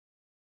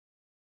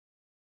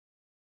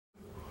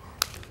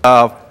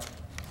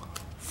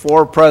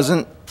4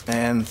 present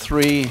and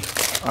 3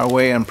 are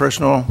away on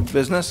personal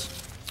business.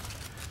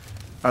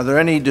 Are there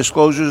any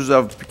disclosures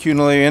of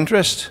pecuniary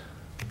interest?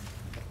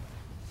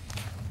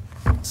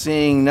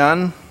 Seeing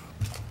none.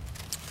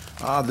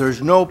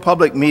 There's no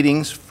public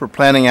meetings for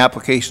planning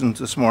applications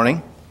this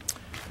morning.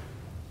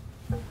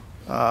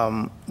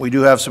 We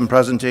do have some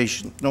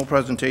no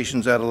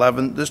presentations at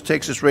 11. This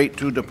takes us right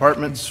to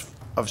departments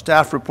of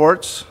staff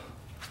reports.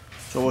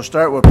 So we'll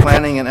start with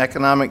planning and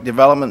economic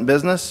development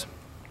business.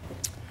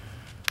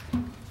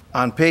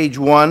 On page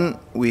 1,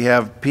 we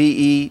have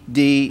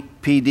PED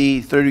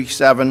PD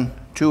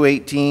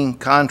 37-218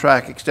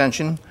 contract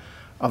extension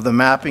of the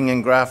mapping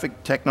and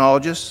graphic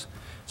technologists.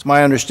 It's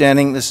my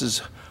understanding this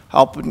is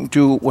helping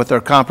with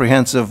our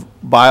comprehensive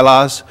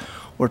bylaws.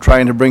 We're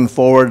trying to bring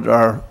forward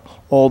our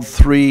old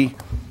 3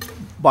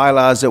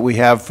 bylaws that we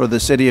have for the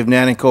city of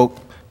Nanticoke,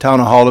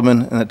 town of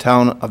Haldimand, and the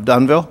town of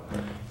Dunnville.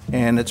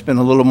 And it's been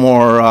a little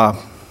more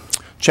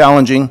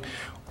challenging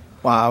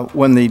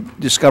when they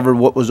discovered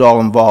what was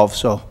all involved.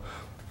 So,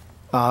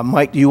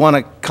 Mike, do you want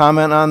to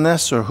comment on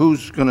this, or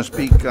who's going to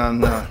speak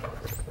on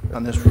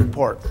this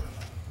report?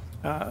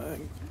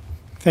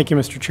 Thank you,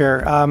 Mr.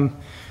 Chair.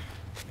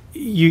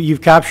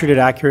 You've captured it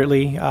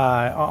accurately.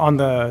 On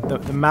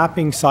the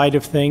mapping side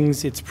of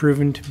things, it's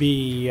proven to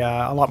be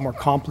a lot more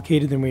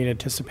complicated than we had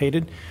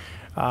anticipated.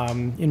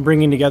 In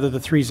bringing together the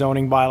 3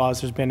 zoning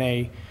bylaws, there's been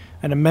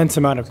an immense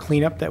amount of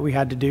cleanup that we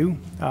had to do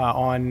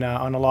on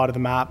a lot of the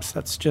maps.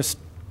 That's just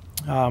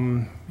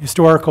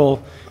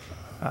historical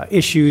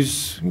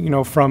issues, you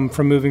know, from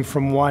moving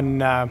from one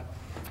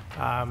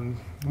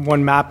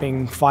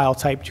mapping file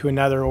type to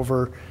another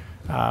over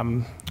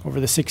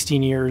the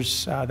 16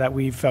 years that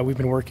we've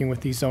been working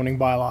with these zoning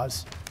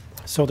bylaws.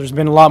 So there's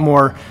been a lot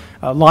more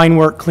line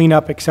work,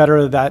 cleanup, et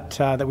cetera,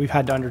 that we've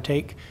had to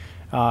undertake.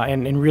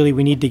 And really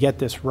we need to get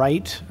this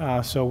right.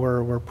 So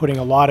we're putting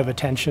a lot of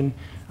attention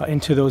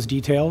into those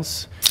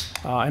details.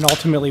 And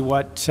ultimately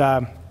what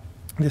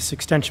this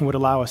extension would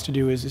allow us to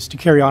do is to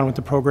carry on with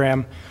the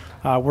program.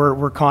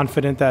 We're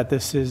confident that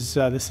this is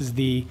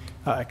the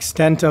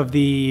extent of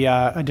the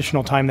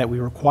additional time that we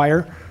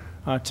require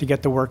to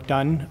get the work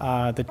done.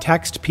 The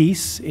text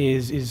piece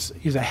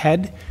is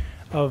ahead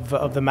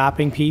of the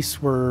mapping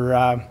piece. We're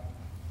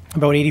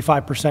about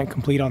 85%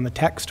 complete on the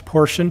text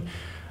portion.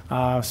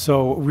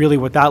 So really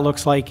what that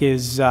looks like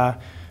is the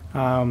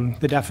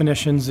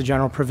definitions, the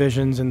general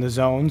provisions, and the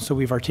zones. So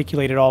we've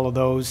articulated all of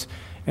those,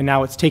 and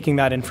now it's taking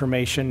that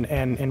information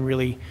and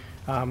really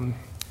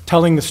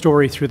telling the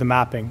story through the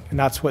mapping. And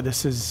that's what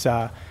this is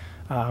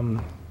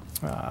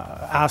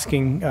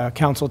asking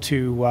council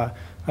to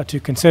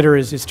consider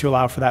is to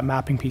allow for that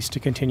mapping piece to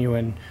continue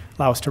and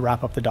allow us to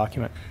wrap up the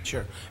document.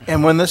 Sure.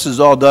 And when this is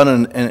all done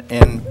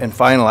and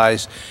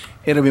finalized,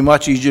 it'll be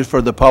much easier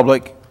for the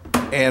public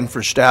and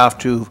for staff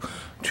to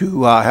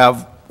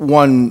have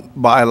one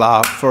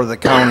bylaw for the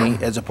county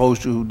as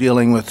opposed to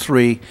dealing with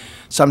 3.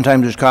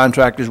 Sometimes there's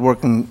contractors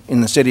working in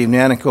the city of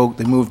Nanticoke,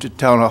 they move to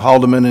town of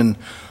Haldimand, and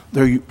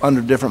they're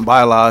under different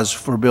bylaws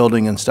for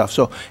building and stuff.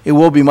 So it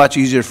will be much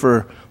easier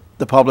for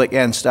the public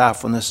and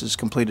staff when this is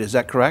completed. Is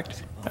that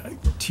correct?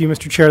 To you,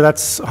 Mr. Chair,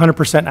 that's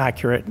 100%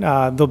 accurate.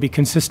 There'll be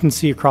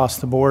consistency across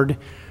the board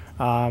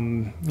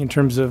in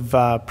terms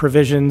of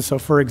provisions. So,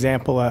 for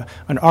example, an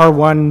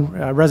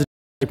R1 residential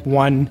type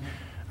 1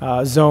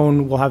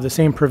 zone will have the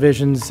same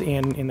provisions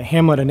in the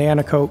hamlet of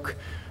Nanticoke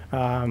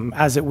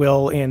as it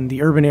will in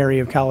the urban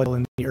area of Caledon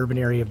and the urban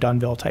area of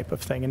Dunnville type of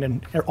thing, and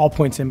then all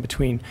points in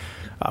between.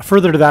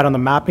 Further to that, on the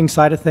mapping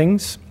side of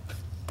things,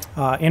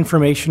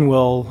 information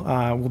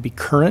will be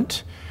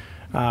current.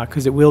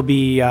 Because it will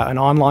be an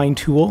online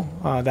tool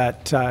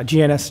that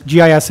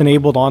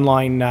GIS-enabled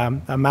online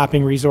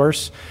mapping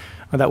resource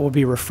that will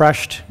be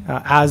refreshed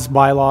as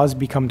bylaws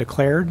become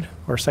declared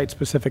or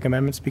site-specific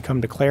amendments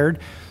become declared.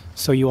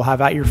 So you will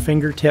have at your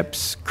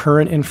fingertips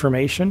current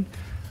information,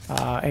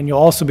 and you'll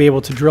also be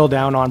able to drill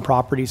down on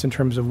properties in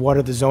terms of what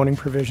are the zoning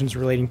provisions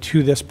relating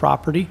to this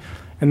property,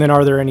 and then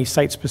are there any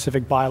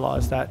site-specific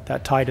bylaws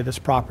that tie to this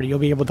property. You'll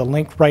be able to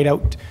link right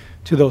out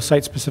to those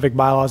site-specific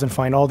bylaws and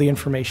find all the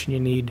information you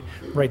need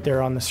right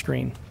there on the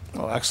screen.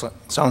 Oh, excellent.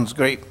 Sounds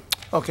great.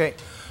 Okay.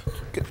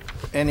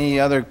 Any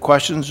other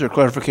questions or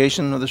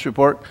clarification of this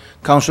report?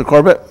 Councillor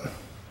Corbett?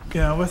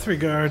 Yeah, with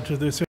regard to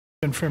this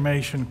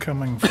information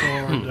coming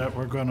forward that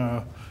we're going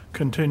to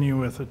continue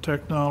with the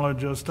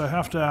technologist, I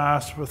have to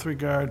ask with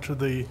regard to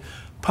the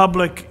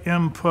public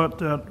input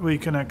that we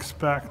can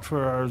expect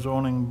for our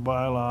zoning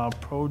bylaw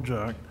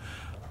project.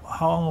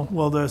 How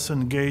will this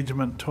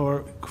engagement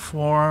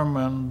form,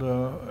 and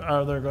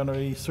are there going to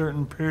be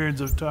certain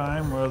periods of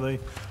time where the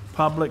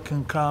public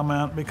can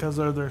comment because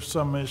there's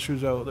some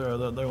issues out there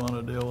that they want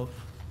to deal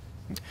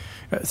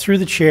with? Through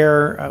the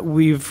chair,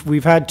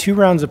 we've had 2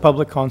 rounds of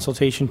public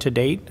consultation to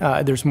date.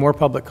 There's more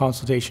public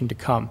consultation to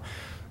come.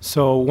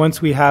 So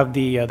once we have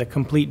the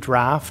complete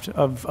draft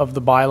of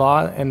the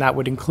bylaw, and that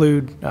would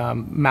include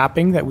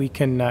mapping that we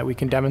can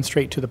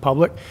demonstrate to the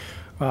public,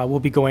 will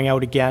be going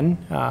out again,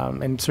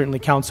 and certainly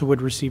council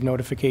would receive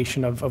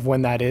notification of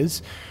when that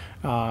is.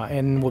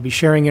 And we'll be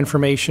sharing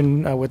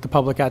information with the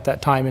public at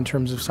that time in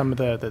terms of some of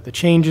the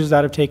changes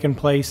that have taken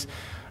place,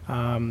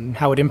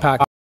 how it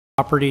impacts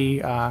property,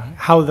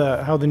 how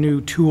the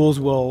new tools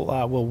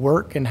will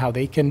work and how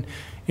they can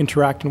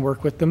interact and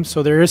work with them.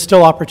 So there is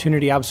still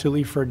opportunity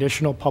absolutely for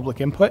additional public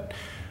input,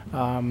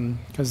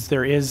 because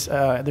there is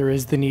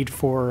the need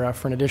for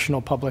an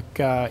additional public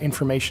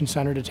information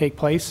center to take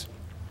place.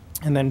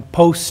 And then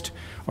post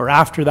or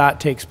after that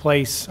takes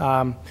place,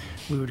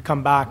 we would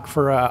come back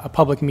for a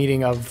public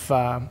meeting of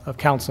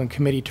council and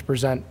committee to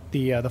present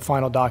the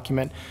final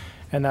document,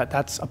 and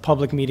that's a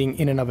public meeting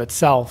in and of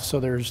itself. So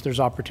there's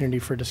opportunity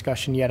for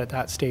discussion yet at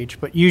that stage.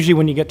 But usually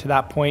when you get to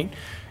that point,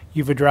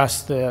 you've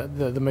addressed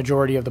the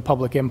majority of the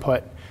public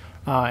input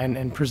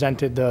and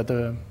presented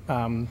the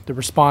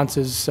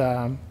responses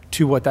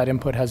to what that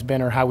input has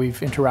been or how we've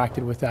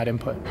interacted with that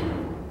input.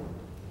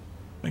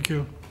 Thank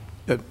you.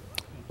 Good.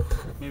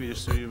 Maybe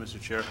just through you,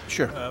 Mr. Chair.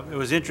 Sure. It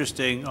was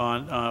interesting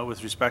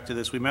with respect to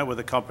this. We met with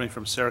a company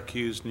from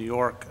Syracuse, New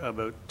York,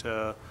 about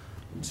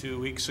 2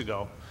 weeks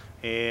ago,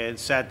 and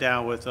sat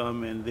down with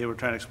them, and they were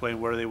trying to explain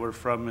where they were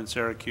from in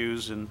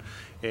Syracuse, and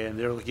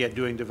they're looking at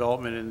doing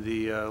development in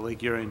the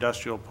Lake Erie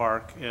Industrial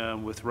Park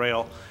with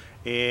rail.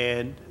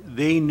 And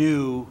they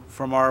knew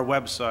from our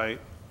website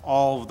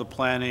all of the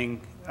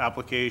planning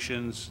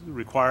applications,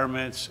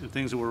 requirements, and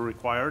things that were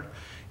required.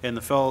 And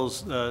the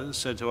fellows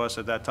said to us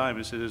at that time,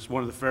 he said it's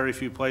one of the very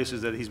few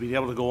places that he's been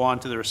able to go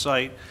onto their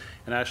site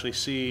and actually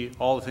see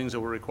all the things that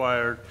were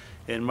required.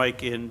 And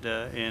Mike and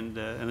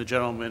the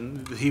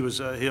gentleman, he was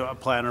a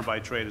planner by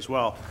trade as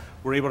well,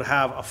 were able to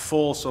have a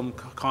fulsome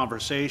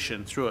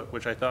conversation through it,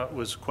 which I thought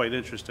was quite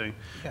interesting.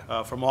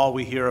 Yeah. From all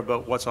we hear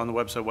about what's on the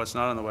website, what's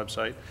not on the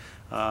website,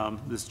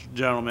 this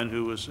gentleman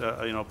who was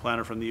a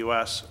planner from the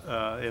U.S.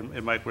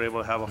 And Mike were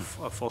able to have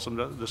a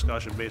fulsome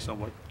discussion based on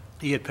what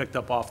he had picked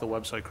up off the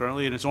website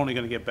currently, and it's only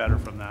going to get better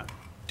from that.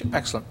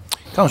 Excellent.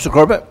 Councilor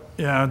Corbett?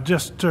 Yeah,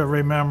 just to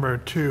remember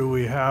too,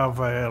 we have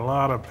a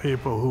lot of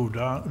people who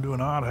do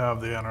not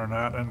have the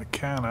internet and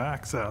can't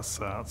access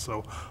that.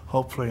 So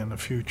hopefully in the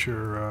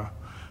future,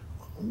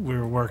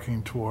 we're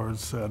working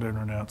towards that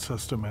internet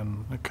system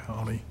in the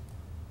county.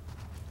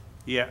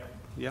 Yeah,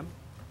 yeah.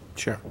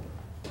 Sure.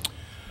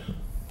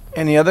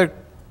 Any other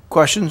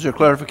questions or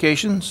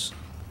clarifications?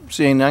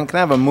 Seeing none, can I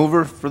have a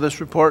mover for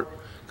this report?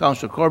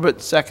 Councilor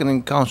Corbett,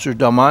 seconding Councilor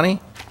Del Monte.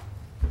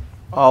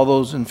 All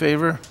those in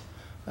favor?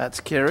 That's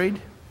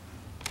carried.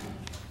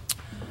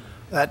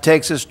 That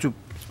takes us to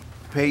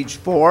page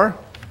 4,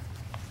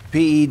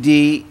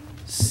 PED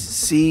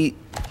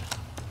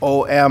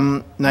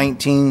COM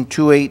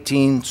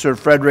 19-218, Sir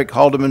Frederick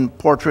Haldeman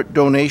portrait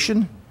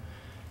donation.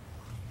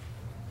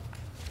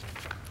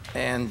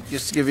 And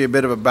just to give you a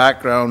bit of a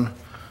background,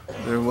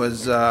 there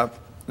was a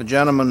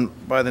gentleman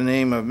by the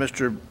name of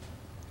Mr.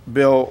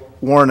 Bill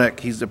Warnick.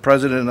 He's the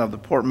president of the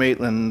Port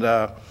Maitland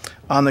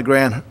On the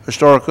Grand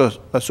Historical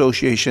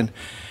Association,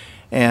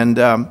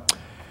 and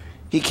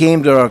he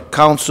came to our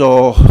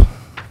council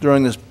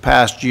during this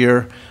past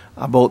year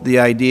about the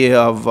idea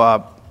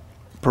of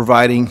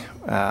providing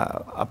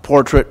a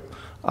portrait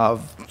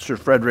of Sir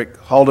Frederick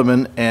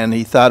Haldeman, and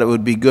he thought it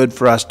would be good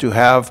for us to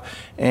have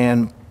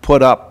and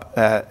put up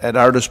at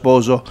our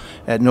disposal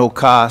at no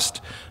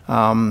cost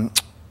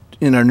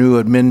in our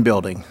new admin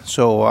building.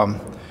 So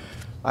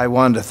I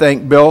wanted to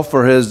thank Bill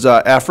for his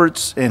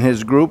efforts and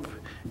his group,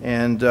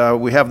 and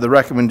we have the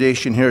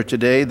recommendation here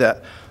today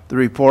that the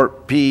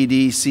report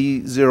PED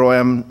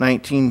C0M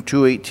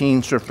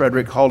 19-218 Sir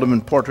Frederick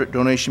Haldeman portrait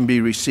donation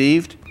be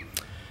received,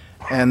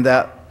 and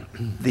that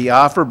the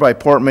offer by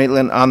Port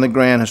Maitland On the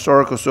Grand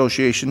Historical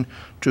Association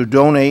to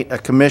donate a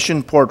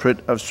commissioned portrait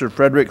of Sir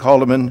Frederick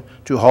Haldeman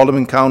to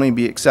Haldeman County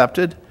be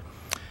accepted,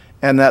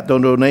 and that the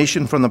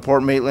donation from the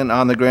Port Maitland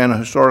On the Grand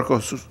Historical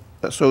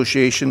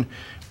Association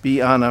be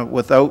on a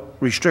without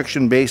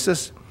restriction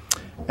basis,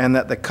 and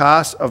that the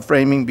cost of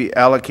framing be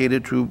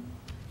allocated to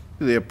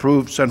the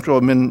approved central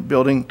admin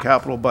building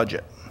capital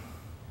budget.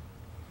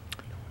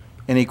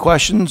 Any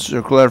questions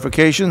or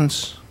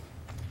clarifications?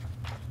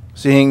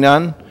 Seeing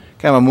none,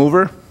 can I have a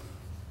mover?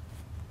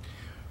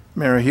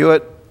 Mayor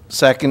Hewitt,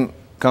 second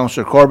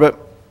Councilor Corbett.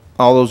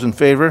 All those in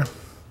favor?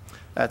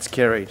 That's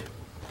carried.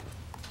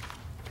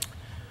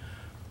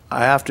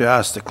 I have to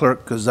ask the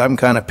clerk, because I'm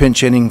kind of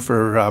pinch hitting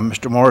for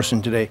Mr.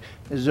 Morrison today.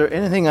 Is there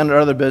anything under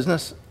other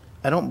business?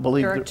 I don't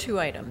believe there are two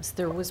items.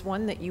 There was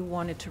one that you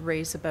wanted to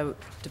raise about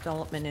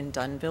development in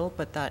Dunnville,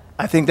 but that...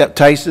 I think that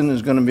Tyson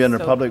is going to be under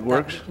Public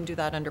Works. We can do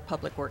that under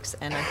Public Works.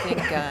 And I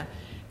think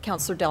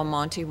Councillor Del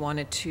Monte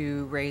wanted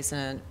to raise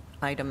an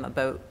item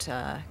about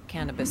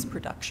cannabis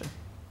production.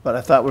 But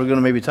I thought we were going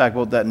to maybe talk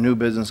about that new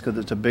business because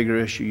it's a bigger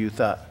issue, you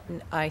thought.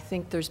 I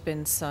think there's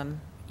been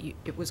some...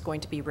 It was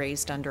going to be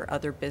raised under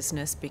other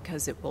business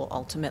because it will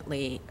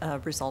ultimately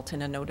result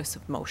in a notice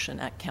of motion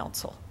at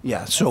council.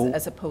 Yeah, so...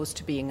 As opposed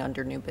to being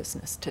under new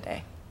business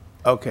today.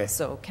 Okay.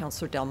 So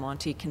Councillor Del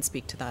Monte can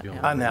speak to that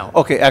now. Now.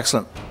 Okay,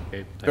 excellent.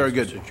 Okay, thanks, Very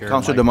good. Mr. Chair.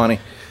 Councilor Del Monte.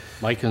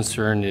 My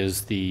concern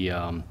is the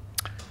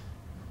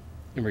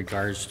in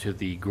regards to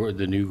the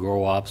new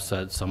grow ops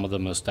that some of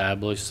them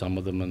established, some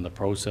of them in the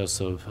process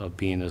of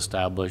being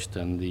established,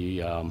 and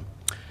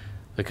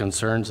the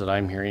concerns that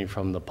I'm hearing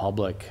from the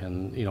public.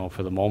 And, you know,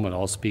 for the moment,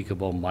 I'll speak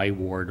about my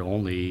ward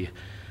only.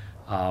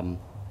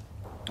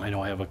 I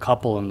know I have a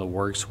couple in the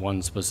works,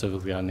 one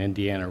specifically on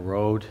Indiana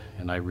Road,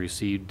 and I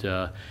received,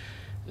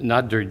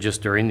 not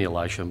just during the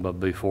election, but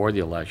before the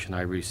election,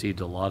 I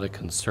received a lot of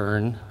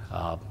concern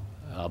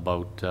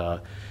about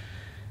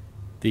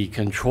the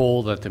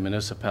control that the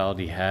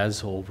municipality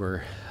has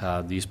over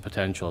these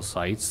potential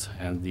sites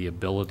and the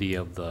ability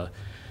of the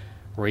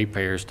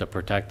ratepayers to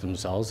protect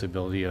themselves, the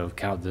ability of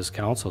this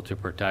council to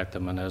protect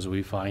them. And as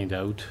we find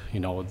out, you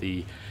know,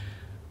 the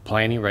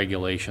planning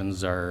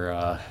regulations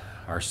are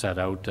set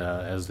out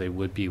as they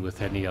would be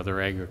with any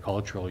other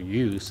agricultural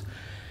use,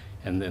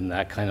 and then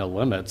that kind of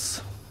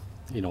limits,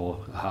 you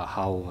know,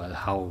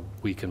 how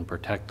we can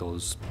protect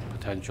those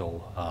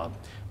potential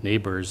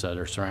neighbors that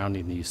are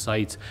surrounding these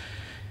sites.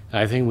 And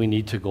I think we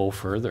need to go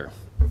further.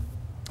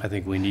 I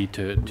think we need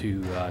to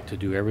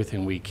do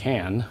everything we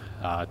can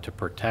to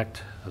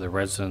protect the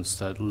residents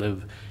that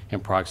live in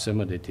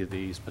proximity to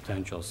these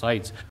potential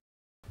sites.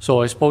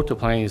 So I spoke to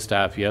planning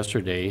staff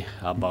yesterday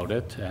about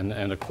it,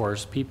 and of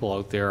course people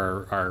out there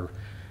are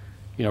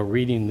you know,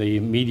 reading the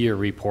media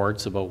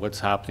reports about what's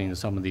happening in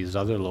some of these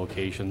other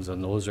locations,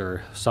 and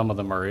some of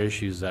them are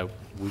issues that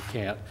we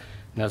can't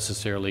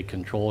necessarily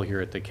control here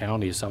at the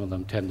county. Some of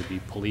them tend to be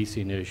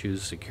policing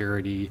issues,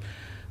 security,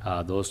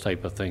 those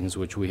type of things,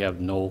 which we have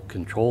no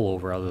control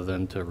over other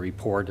than to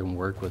report and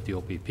work with the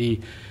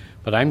OPP.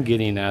 But I'm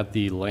getting at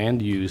the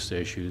land use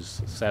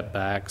issues,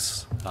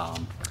 setbacks,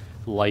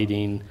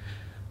 lighting,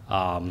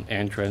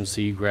 entrance,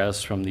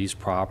 egress from these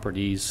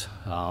properties,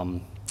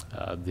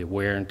 the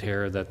wear and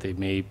tear that they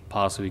may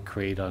possibly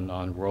create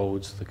on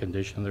roads, the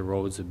condition of the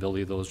roads, the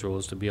ability of those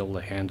roads to be able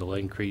to handle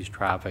increased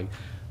traffic.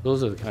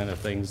 Those are the kind of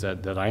things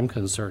that I'm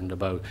concerned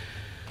about.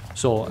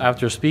 So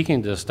after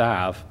speaking to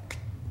staff,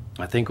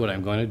 I think what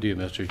I'm going to do,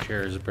 Mr.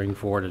 Chair, is bring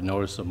forward a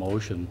notice of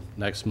motion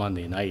next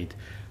Monday night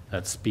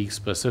that speaks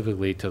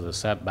specifically to the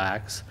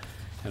setbacks,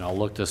 and I'll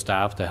look to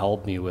staff to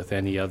help me with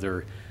any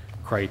other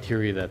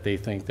criteria that they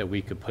think that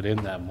we could put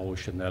in that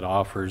motion that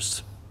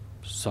offers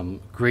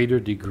some greater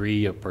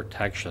degree of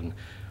protection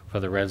for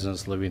the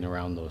residents living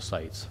around those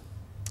sites.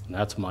 And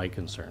that's my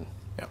concern.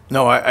 Yeah.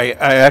 No, I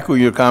echo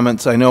your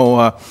comments. I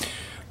know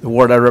the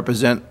ward I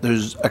represent,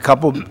 there's a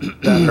couple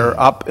that are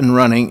up and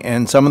running,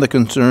 and some of the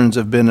concerns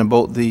have been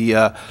about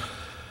the,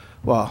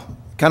 well,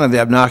 kind of the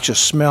obnoxious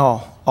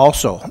smell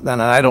also. Then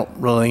I don't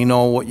really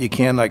know what you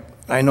can, like,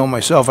 I know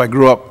myself, I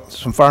grew up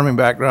some farming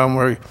background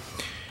where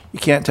you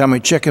can't tell me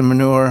chicken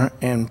manure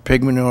and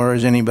pig manure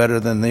is any better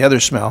than the other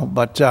smell.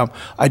 But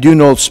I do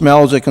know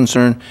smell is a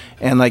concern,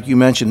 and like you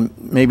mentioned,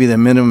 maybe the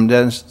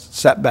minimum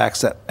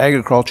setbacks that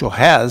agricultural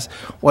has,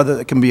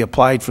 whether it can be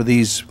applied for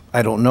these,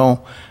 I don't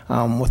know,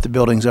 with the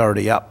buildings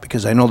already up,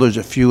 because I know there's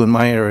a few in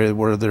my area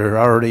where they're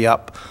already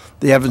up.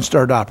 They haven't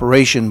started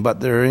operation, but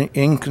they're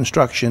in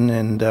construction,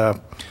 and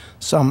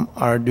some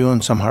are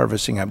doing some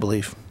harvesting, I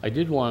believe. I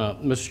did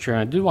want to, Mr. Chair,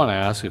 I did want to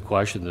ask a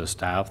question to the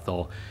staff,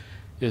 though.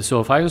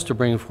 So if I was to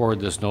bring forward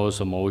this notice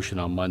of motion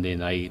on Monday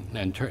night,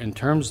 and in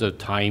terms of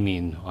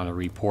timing on a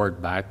report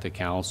back to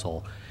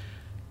council,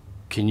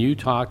 can you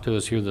talk to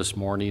us here this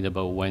morning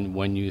about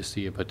when you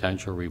see a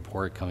potential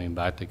report coming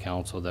back to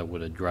council that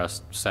would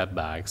address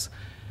setbacks?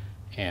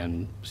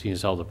 And seeing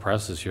as how the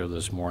press is here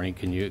this morning,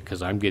 can you,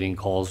 because I'm getting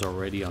calls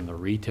already on the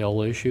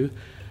retail issue.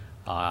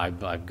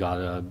 I've got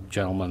a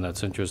gentleman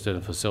that's interested in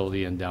a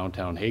facility in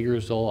downtown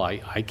Hagersville.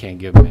 I can't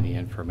give him any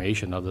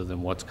information other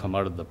than what's come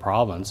out of the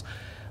province.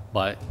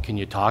 But can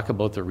you talk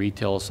about the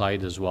retail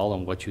side as well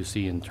and what you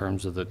see in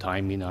terms of the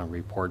timing on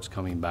reports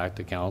coming back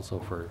to council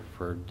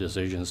for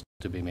decisions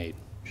to be made?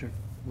 Sure.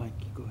 Mike,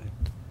 go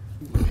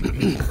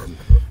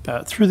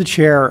ahead. Through the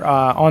chair,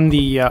 on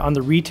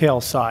the retail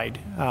side,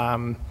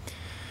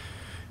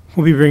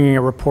 we'll be bringing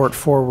a report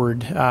forward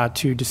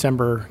to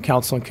December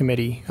council and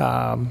committee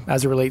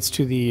as it relates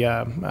to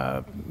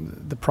the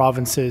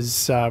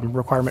province's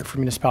requirement for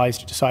municipalities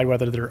to decide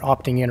whether they're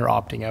opting in or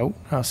opting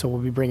out. So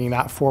we'll be bringing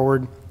that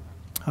forward.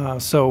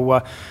 Council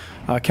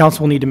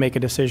will need to make a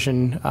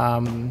decision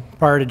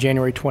prior to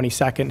January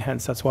 22nd,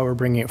 hence that's why we're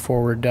bringing it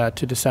forward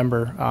to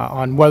December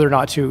on whether or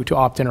not to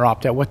opt in or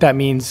opt out. What that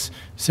means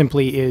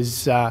simply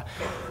is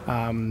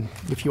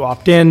if you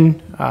opt in,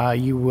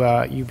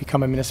 you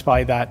become a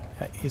municipality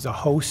that is a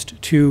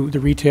host to the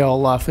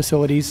retail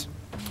facilities,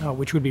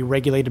 which would be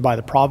regulated by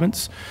the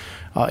province.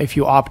 If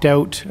you opt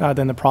out,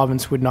 then the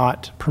province would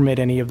not permit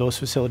any of those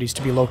facilities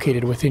to be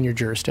located within your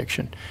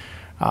jurisdiction.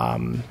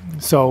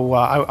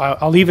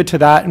 I'll leave it to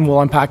that, and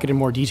we'll unpack it in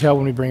more detail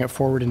when we bring it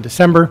forward in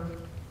December.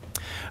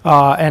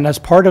 And as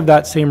part of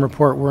that same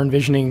report, we're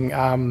envisioning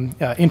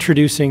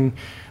introducing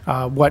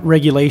what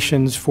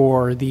regulations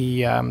for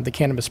the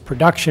cannabis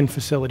production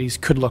facilities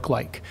could look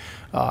like,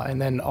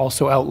 and then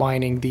also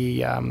outlining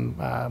the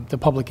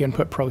public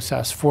input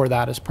process for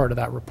that as part of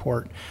that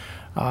report.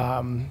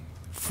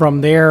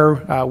 From there,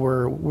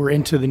 we're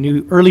into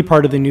the early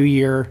part of the new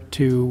year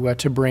to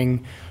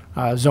bring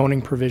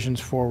zoning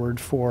provisions forward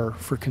for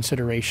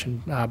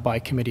consideration by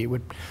committee. It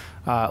would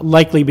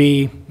likely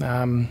be,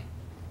 I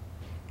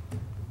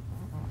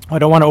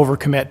don't want to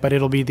overcommit, but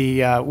it'll be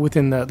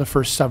within the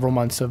first several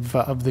months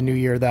of the new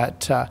year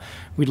that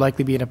we'd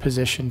likely be in a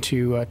position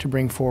to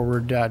bring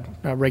forward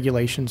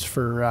regulations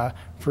for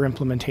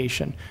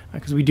implementation,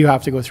 because we do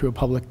have to go through a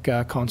public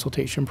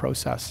consultation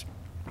process.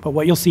 But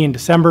what you'll see in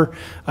December,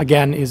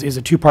 again, is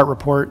a two-part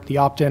report: the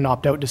opt-in,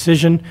 opt-out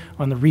decision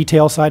on the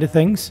retail side of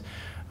things,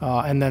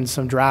 and then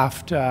some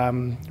draft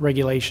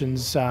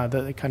regulations,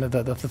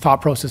 the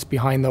thought process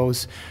behind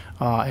those,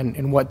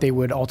 and what they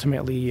would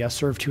ultimately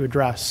serve to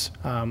address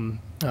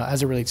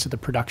as it relates to the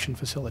production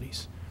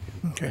facilities.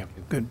 Okay,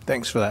 good.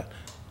 Thanks for that.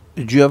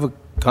 Did you have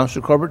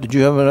Councillor Corbett, did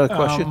you have a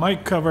question?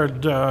 Mike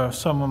covered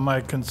some of my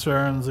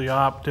concerns, the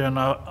opt-in,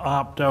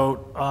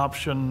 opt-out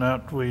option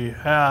that we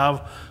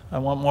have. I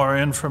want more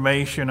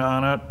information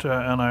on it,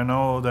 and I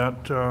know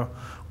that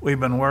we've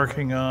been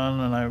working on,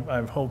 and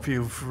I hope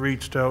you've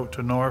reached out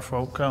to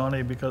Norfolk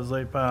County because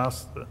they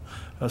passed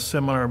a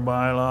similar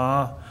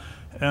bylaw.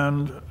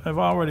 And I've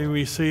already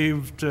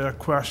received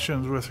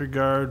questions with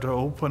regard to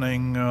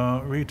opening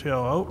retail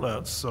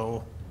outlets,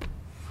 so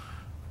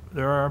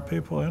there are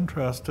people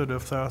interested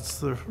if that's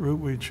the route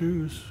we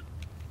choose.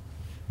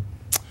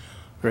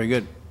 Very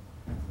good.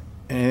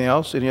 Anything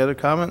else? Any other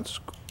comments?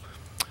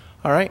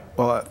 All right.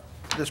 Well, at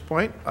this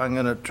point, I'm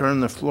going to turn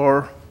the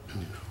floor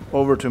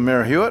over to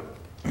Mayor Hewitt.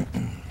 And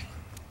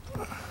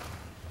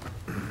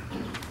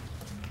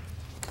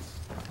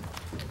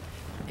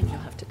you'll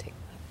have to take that.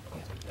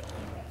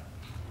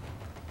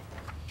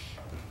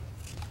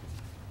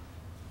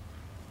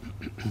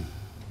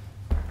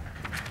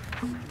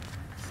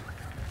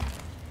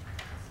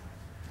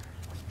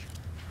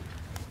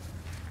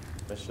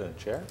 Mr.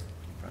 Chair?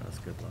 That's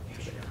good luck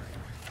today.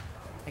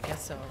 I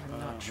guess so, I'm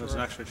not sure. There's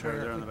an extra chair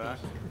where it there in the would be. back.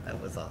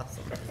 That was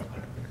awesome.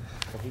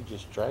 He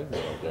just dragged me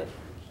out there.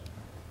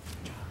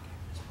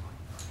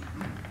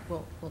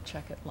 We'll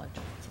check at lunch.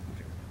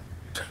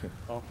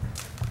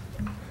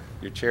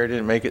 Your chair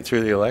didn't make it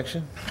through the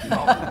election?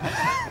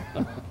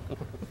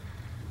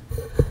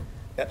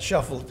 Got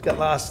shuffled, got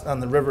lost on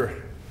the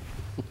river.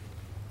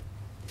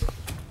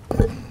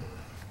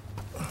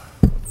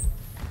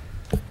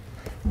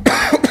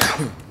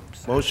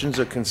 Motions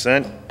of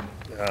consent,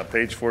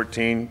 page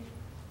 14.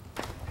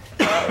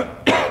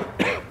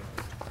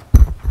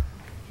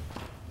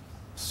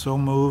 So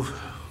move.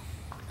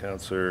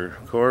 Councillor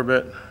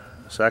Corbett,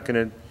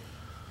 seconded.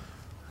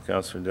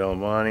 Councillor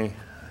Delamonte.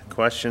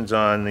 Questions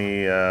on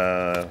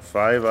the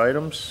 5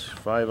 items?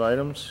 5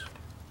 items?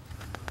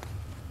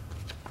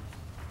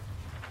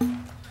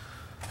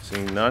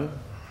 Seeing none?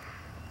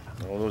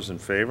 All those in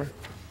favor?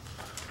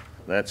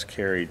 That's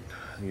carried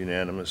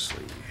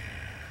unanimously.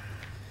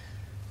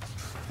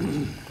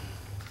 Thank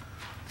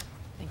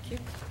you.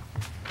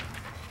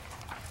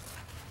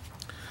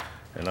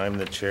 And I'm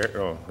the chair,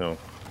 oh, no,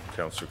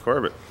 Councillor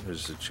Corbett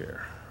is the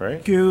chair,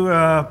 right? Thank you.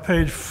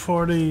 Page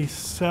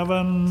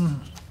 47,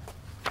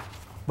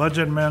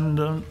 budget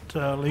amendment,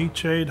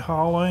 leachate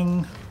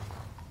hauling.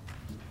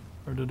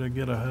 Or did I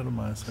get ahead of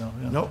myself?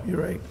 Yeah. Nope,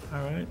 you're right.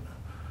 All right.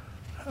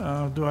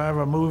 Do I have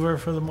a mover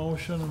for the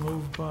motion?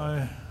 Moved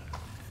by,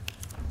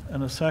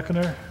 and a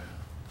seconder?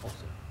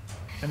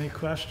 Any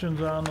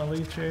questions on the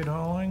leachate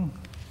hauling?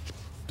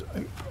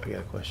 I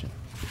got a question.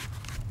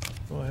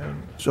 Go ahead.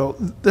 So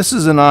this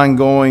is an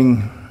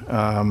ongoing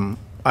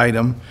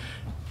item.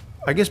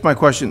 I guess my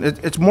question,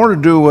 it's more to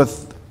do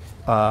with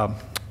at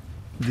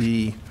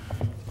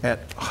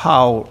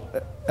Howe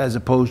as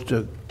opposed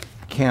to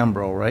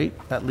Cambro, right?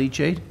 At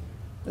leachate,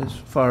 as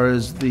far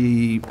as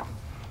the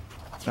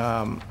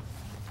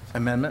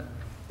amendment?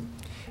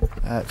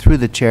 Through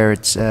the chair,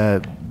 it's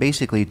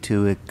basically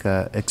to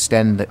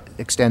extend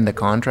the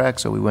contract.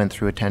 So we went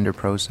through a tender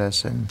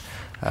process and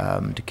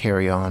to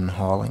carry on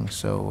hauling.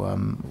 So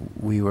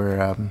we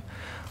were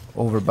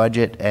over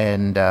budget,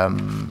 and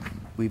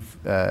we've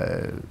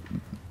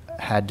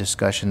had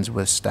discussions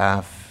with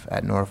staff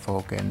at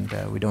Norfolk, and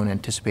we don't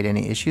anticipate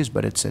any issues.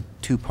 But it's a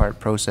two-part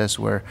process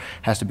where it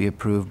has to be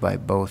approved by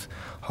both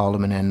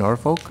Haldimand and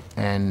Norfolk,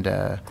 and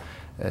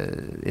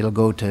it'll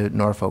go to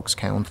Norfolk's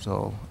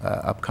council,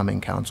 upcoming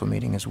council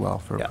meeting as well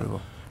for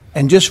approval.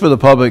 And just for the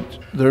public,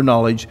 their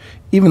knowledge,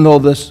 even though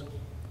this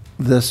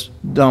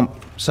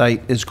dump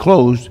site is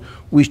closed,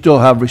 we still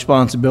have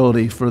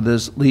responsibility for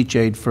this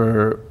leachate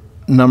for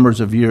numbers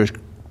of years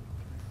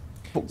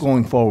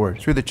going forward.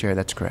 Through the chair,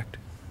 that's correct.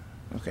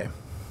 Okay.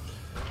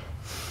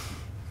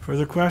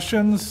 Further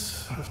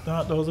questions? If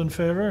not, those in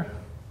favor?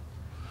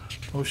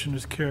 Motion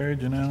is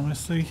carried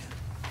unanimously.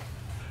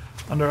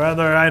 Under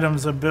other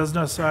items of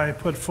business, I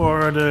put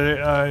forward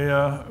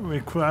a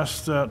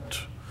request that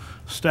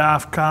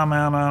staff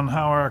comment on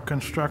how our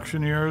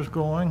construction year is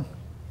going.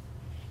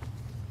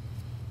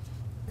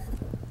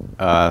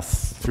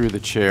 Through the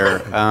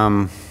chair,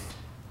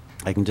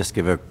 I can just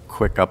give a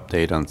quick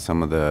update on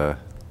some of the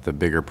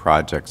bigger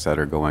projects that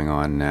are going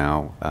on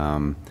now.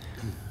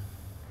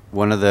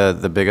 One of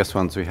the biggest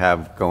ones we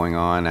have going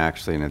on,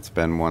 actually, and it's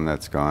been one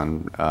that's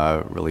gone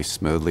really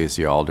smoothly, is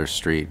the Alder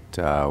Street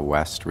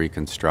West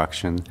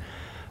reconstruction.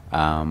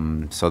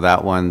 So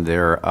that one,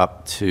 they're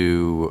up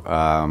to,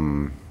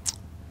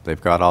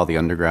 they've got all the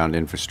underground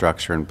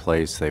infrastructure in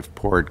place. They've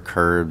poured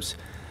curbs.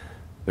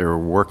 They're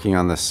working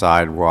on the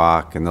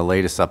sidewalk, and the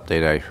latest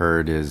update I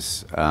heard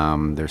is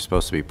they're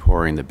supposed to be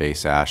pouring the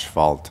base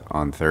asphalt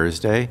on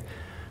Thursday.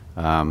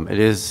 It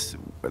is,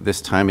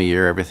 this time of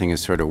year, everything is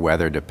sort of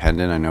weather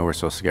dependent. I know we're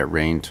supposed to get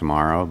rain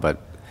tomorrow,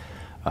 but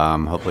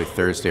hopefully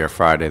Thursday or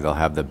Friday they'll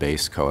have the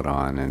base coat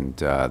on, and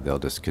they'll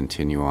just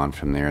continue on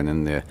from there. And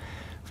then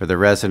for the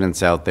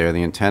residents out there,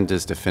 the intent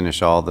is to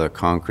finish all the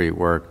concrete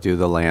work, do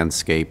the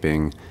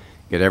landscaping,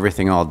 get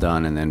everything all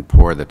done, and then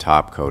pour the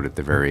top coat at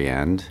the very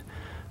end.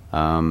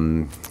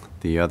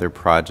 The other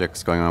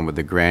projects going on with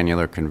the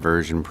granular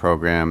conversion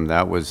program,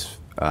 that was,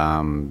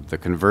 the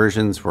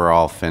conversions were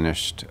all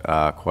finished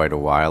quite a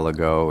while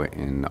ago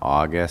in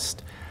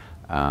August.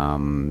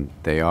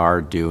 They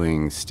are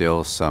doing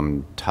still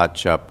some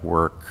touch-up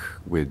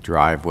work with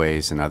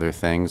driveways and other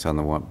things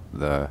on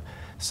the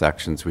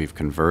sections we've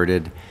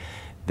converted.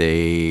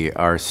 They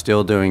are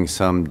still doing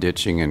some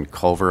ditching and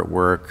culvert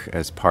work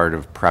as part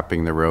of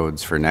prepping the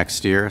roads for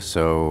next year.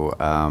 So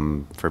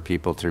for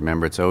people to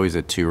remember, it's always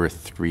a 2 or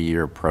 3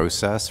 year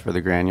process for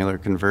the granular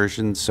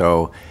conversion.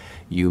 So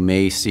you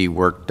may see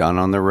work done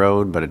on the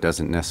road, but it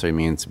doesn't necessarily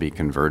mean it's to be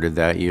converted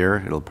that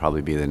year. It'll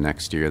probably be the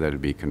next year that it'll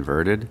be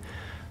converted.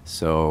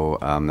 So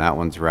that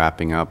one's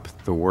wrapping up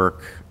the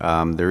work.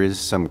 There is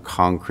some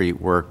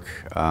concrete work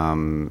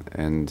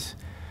and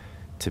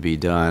to be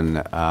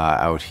done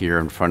out here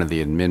in front of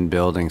the admin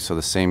building. So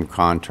the same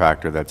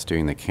contractor that's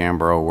doing the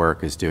Canberra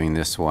work is doing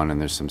this one,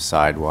 and there's some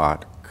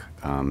sidewalk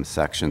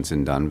sections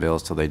in Dunnville.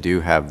 So they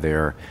do have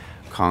their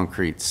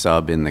concrete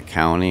sub in the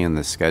county, and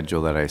the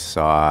schedule that I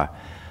saw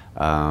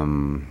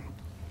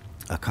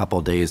a couple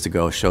days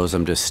ago shows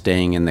them just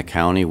staying in the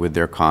county with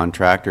their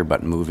contractor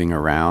but moving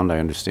around. I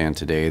understand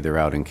today they're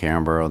out in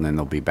Canberra, and then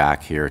they'll be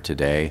back here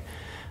today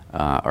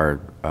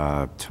or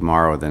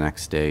tomorrow, the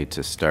next day,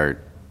 to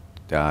start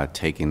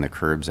taking the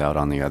curbs out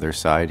on the other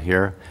side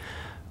here.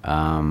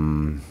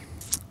 And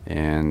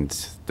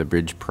the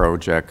bridge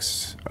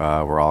projects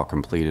were all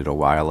completed a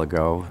while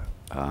ago.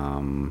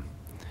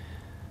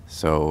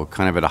 So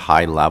kind of at a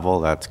high level,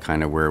 that's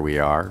kind of where we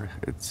are.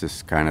 It's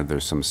just kind of,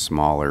 there's some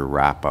smaller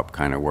wrap-up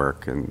kind of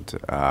work, and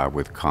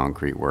with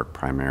concrete work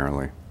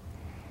primarily.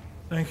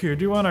 Thank you.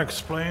 Do you want to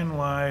explain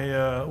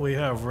why we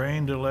have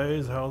rain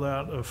delays, how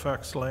that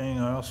affects laying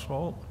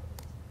asphalt?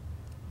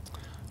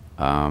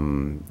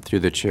 Through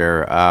the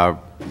chair,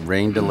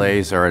 rain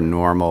delays are a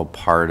normal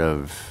part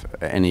of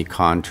any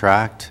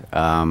contract.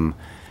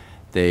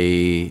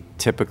 They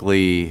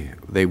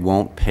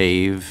won't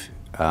pave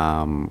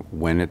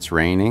when it's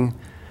raining.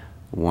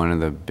 One of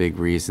the big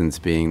reasons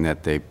being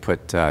that they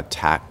put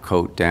tack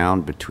coat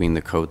down between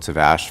the coats of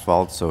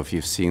asphalt. So if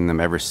you've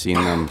ever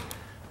seen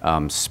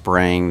them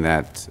spraying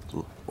that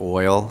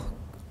oil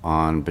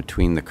on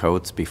between the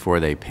coats before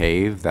they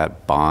pave,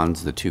 that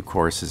bonds the two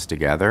courses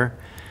together.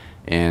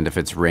 And if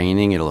it's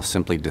raining, it'll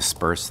simply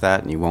disperse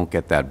that, and you won't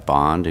get that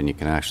bond, and you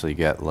can actually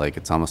get,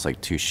 it's almost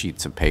like 2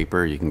 sheets of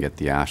paper. You can get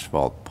the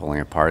asphalt pulling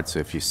apart. So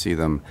if you see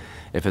them,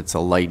 if it's a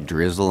light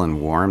drizzle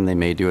and warm, they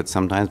may do it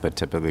sometimes, but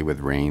typically with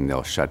rain,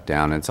 they'll shut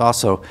down. And it's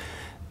also,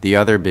 the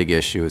other big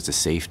issue is the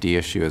safety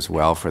issue as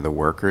well for the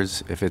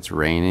workers. If it's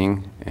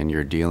raining and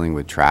you're dealing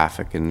with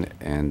traffic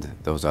and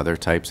those other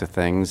types of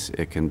things,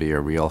 it can be a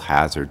real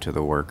hazard to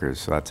the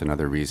workers. So that's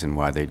another reason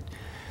why they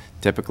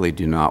typically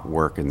do not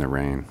work in the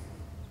rain.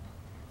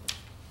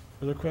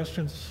 Other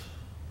questions?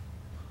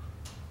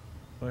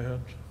 Go ahead.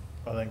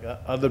 I think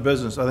other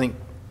business, I think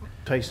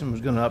Tyson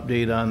was going to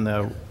update on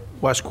the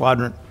West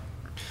Quadrant.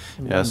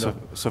 Yeah, so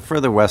for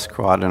the West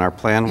Quadrant, our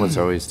plan was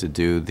always to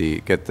do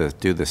the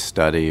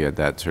study,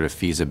 that sort of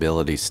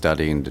feasibility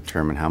study, and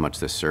determine how much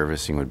the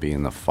servicing would be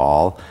in the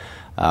fall.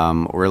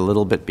 We're a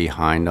little bit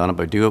behind on it,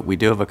 but we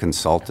do have a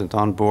consultant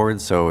on board,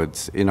 so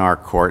it's in our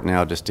court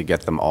now just to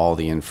get them all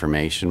the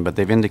information, but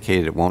they've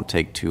indicated it won't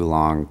take too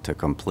long to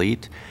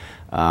complete.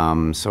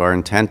 So our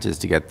intent is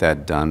to get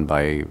that done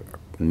by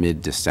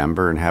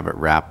mid-December and have it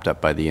wrapped up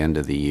by the end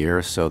of the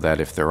year, so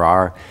that if there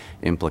are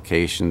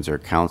implications or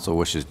council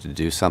wishes to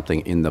do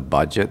something in the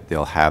budget,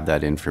 they'll have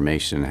that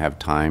information and have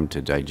time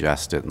to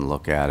digest it and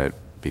look at it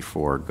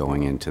before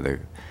going into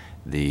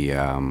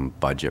the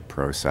budget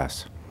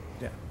process.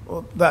 Yeah,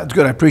 well, that's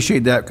good. I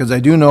appreciate that, because I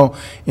do know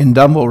in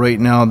Dunnville right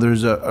now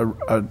there's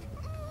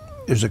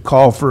a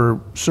call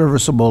for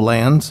serviceable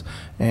lands,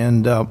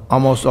 and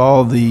almost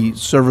all the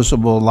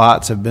serviceable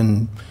lots have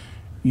been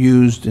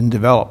used and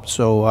developed.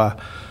 So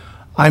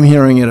I'm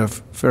hearing it a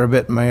fair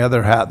bit in my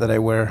other hat that I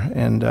wear,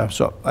 and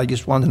so I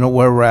just wanted to know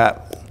where we're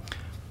at.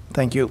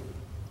 Thank you.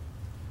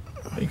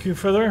 Thank you.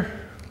 Further?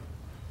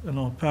 And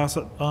I'll pass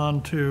it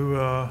on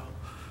to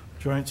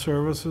joint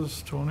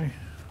services. Tony?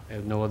 I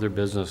have no other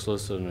business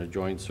listed in the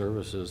joint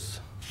services.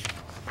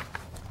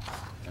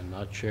 And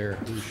not sure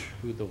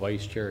who the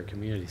vice chair of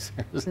community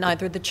services.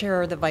 Neither the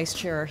chair or the vice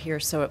chair are here,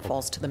 so it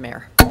falls to the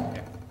mayor.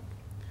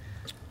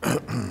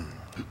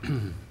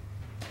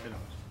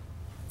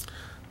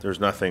 There's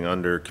nothing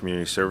under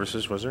community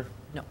services, was there?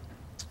 No.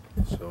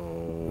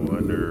 So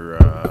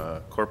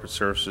under corporate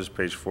services,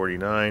 page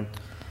 49.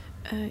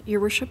 Your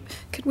worship,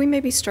 could we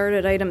maybe start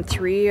at item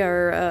 3?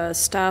 Our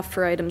staff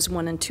for items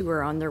 1 and 2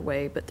 are on their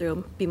way, but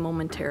they'll be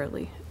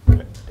momentarily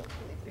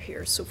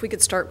here. So if we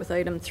could start with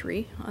item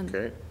 3.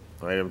 Okay.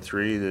 Item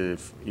 3,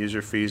 the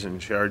user fees and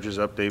charges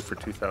update for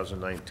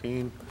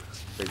 2019,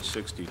 page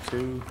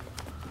 62.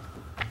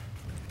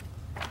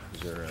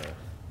 Is there a,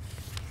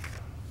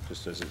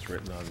 just as it's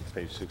written on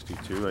page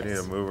 62, I need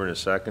a mover and a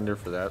seconder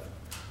for that.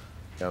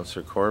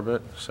 Councillor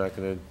Corbett,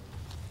 seconded.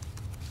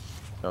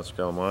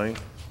 Councillor Gallimani.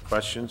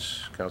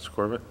 Questions? Councillor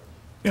Corbett?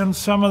 In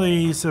some of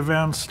these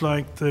events,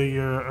 like the,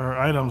 or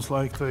items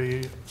like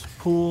the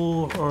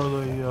pool or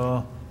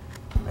the,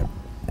 am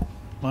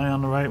I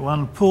on the right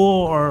one?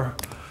 Pool or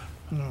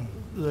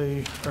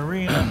the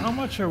arena, how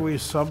much are we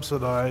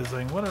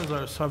subsidizing? What is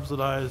our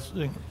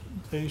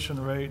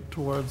subsidization rate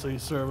towards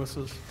these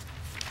services?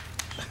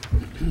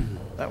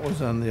 That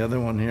was on the other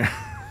one here.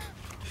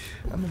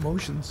 On the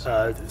motions.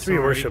 Through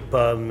your worship,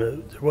 there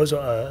was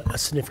a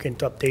significant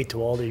update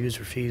to all the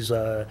user fees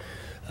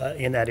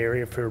in that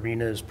area for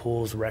arenas,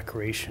 pools,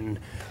 recreation.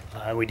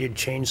 We did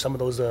change some of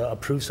those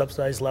approved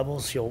subsidized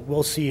levels.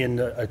 We'll see in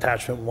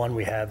attachment 1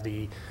 we have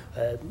the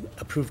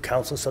approved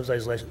council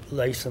subsidized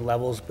license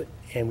levels,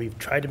 and we've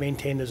tried to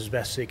maintain those as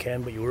best as they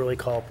can, but you will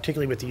recall,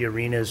 particularly with the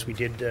arenas, we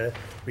did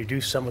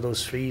reduce some of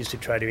those fees to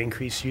try to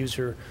increase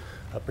user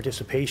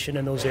participation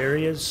in those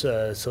areas.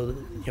 So,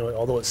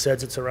 although it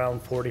says it's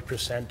around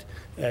 40%,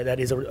 that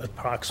is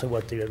approximately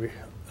what the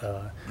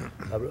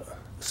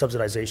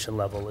subsidization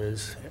level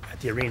is at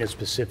the arena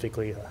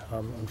specifically.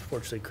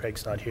 Unfortunately,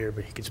 Craig's not here,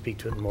 but he could speak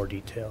to it in more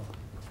detail.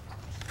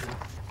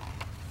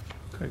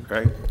 Okay,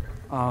 Craig?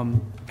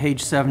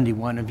 Page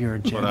 71 of your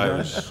agenda. What I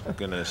was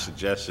going to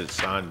suggest,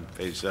 it's on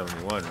page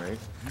 71, right?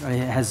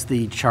 It has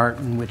the chart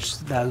in which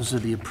those are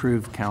the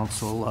approved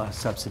council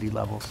subsidy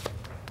levels.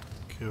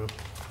 Thank you.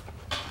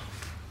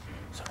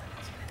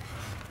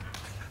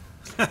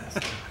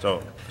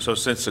 So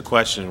since the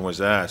question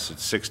was asked,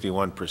 it's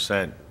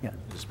 61% Yeah.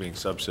 is being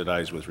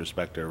subsidized with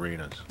respect to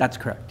arenas. That's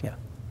correct, yeah.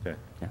 Okay.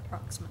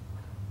 Approximately.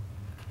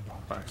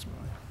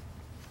 Approximately.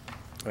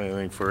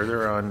 Anything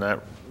further on that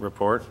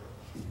report?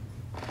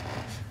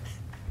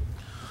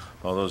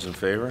 All those in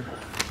favor?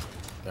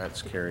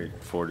 That's carried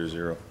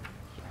 4-0.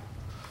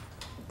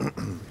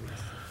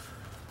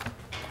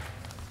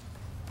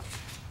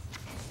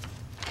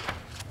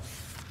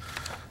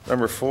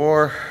 Number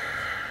 4,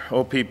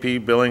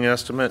 OPP billing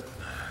estimate,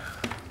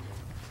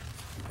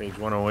 page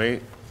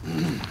 108.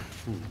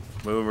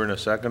 Mover and a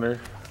seconder,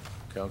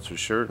 Councillor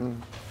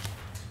Sherton.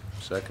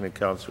 Seconded,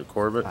 Councillor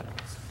Corbett.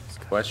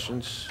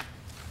 Questions?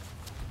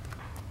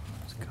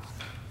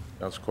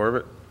 Councillor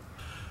Corbett?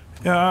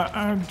 Yeah,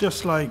 I'd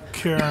just like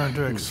Karen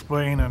to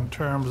explain in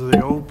terms of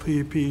the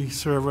OPP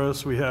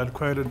service. We had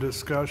quite a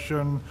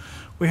discussion.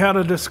 We had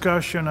a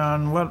discussion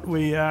on what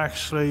we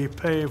actually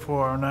pay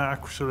for and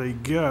actually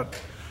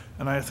get.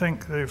 And I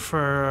think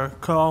for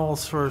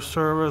calls for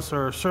service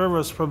or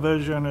service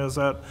provision is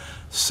at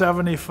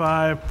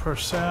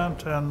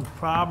 75%, and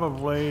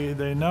probably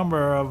the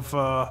number of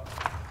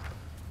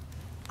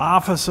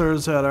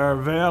officers that are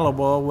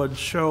available would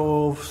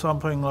show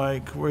something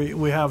like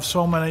we have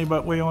so many,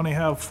 but we only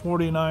have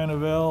 49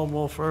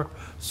 available for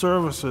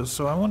services.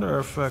 So I wonder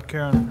if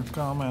Karen could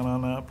comment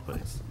on that,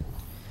 please.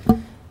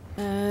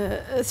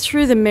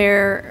 Through the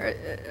mayor,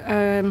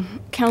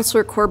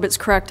 Councillor Corbett's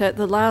correct. At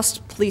the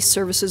last Police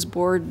Services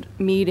Board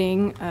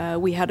meeting,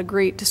 we had a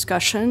great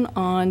discussion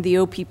on the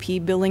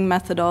OPP billing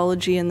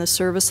methodology and the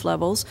service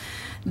levels.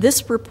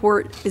 This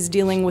report is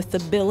dealing with the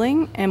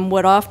billing, and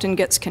what often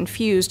gets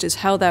confused is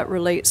how that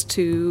relates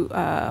to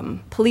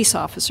police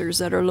officers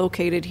that are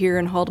located here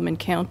in Haldimand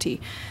County.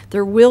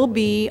 There will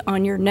be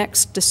on your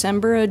next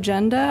December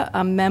agenda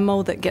a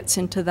memo that gets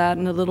into that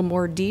in a little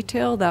more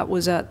detail. That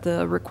was at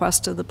the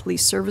request of the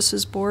Police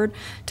Services Board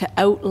to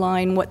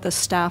outline what the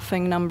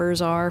staffing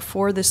numbers are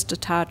for this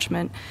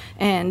detachment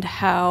and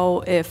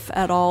how, if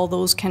at all,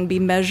 those can be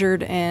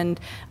measured and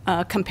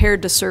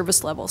compared to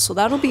service levels. So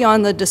that'll be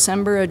on the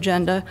December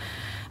agenda.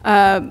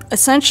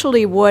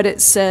 Essentially what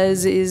it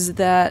says is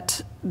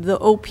that the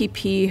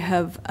OPP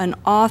have an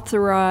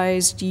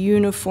authorized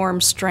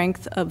uniform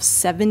strength of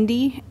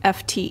 70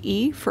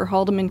 FTE for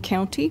Haldimand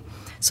County.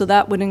 So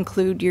that would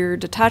include your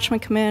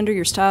detachment commander,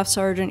 your staff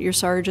sergeant, your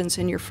sergeants,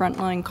 and your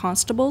frontline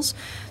constables.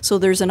 So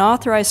there's an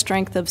authorized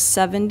strength of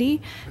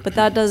 70, but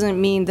that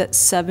doesn't mean that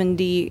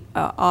 70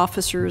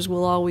 officers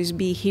will always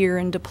be here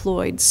and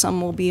deployed. Some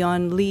will be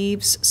on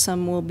leaves,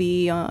 some will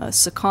be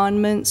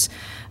secondments.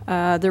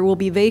 There will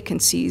be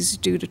vacancies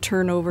due to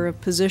turnover of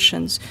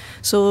positions.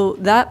 So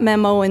that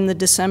memo in the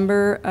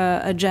December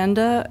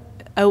agenda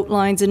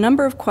outlines a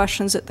number of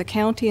questions that the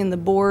county and the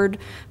board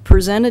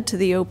presented to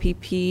the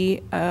OPP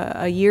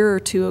a year or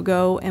two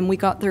ago, and we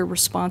got their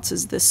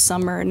responses this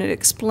summer, and it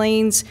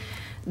explains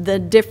the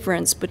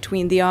difference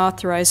between the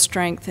authorized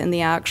strength and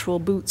the actual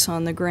boots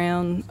on the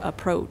ground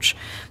approach.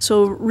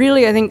 So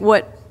really, I think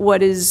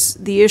what is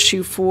the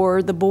issue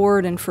for the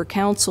board and for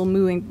council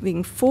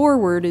moving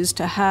forward is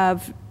to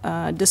have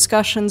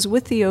discussions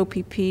with the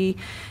OPP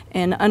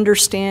and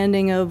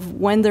understanding of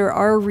when there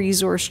are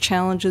resource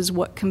challenges,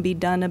 what can be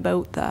done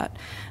about that.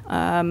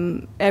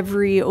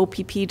 Every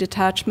OPP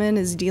detachment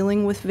is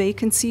dealing with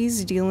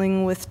vacancies,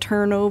 dealing with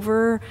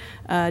turnover,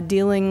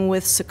 dealing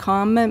with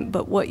secondment,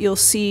 but what you'll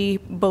see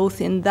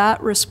both in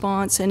that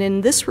response and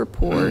in this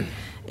report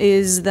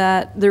is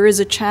that there is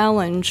a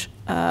challenge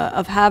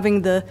of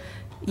having the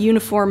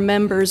uniform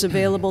members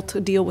available to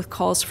deal with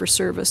calls for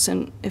service.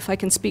 And if I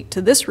can speak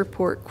to this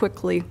report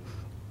quickly,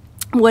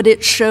 what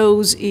it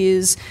shows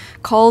is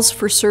calls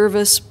for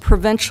service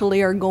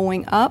provincially are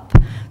going up,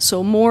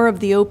 so more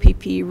of the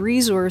OPP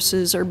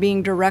resources are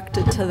being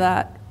directed to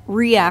that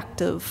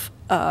reactive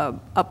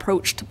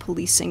approach to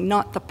policing,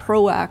 not the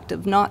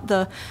proactive, not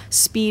the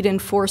speed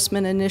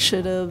enforcement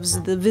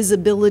initiatives, the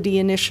visibility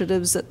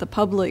initiatives that the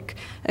public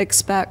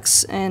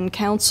expects and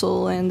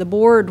council and the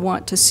board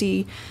want to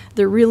see.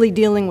 They're really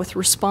dealing with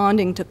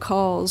responding to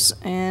calls,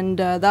 and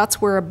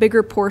that's where a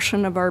bigger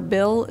portion of our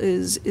bill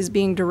is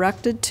being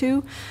directed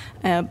to,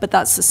 but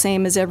that's the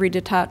same as every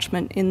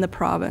detachment in the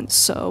province.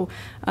 So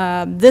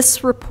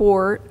this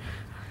report,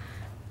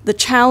 the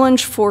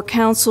challenge for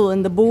council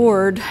and the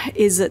board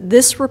is that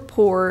this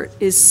report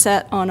is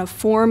set on a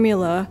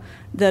formula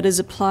that is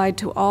applied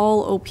to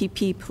all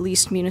OPP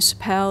policed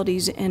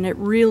municipalities, and it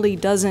really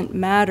doesn't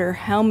matter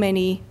how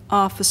many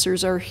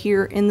officers are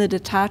here in the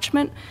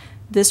detachment.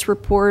 This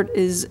report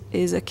is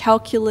a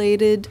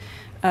calculated,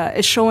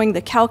 is showing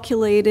the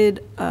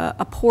calculated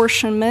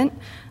apportionment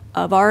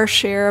of our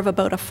share of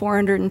about a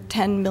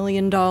 $410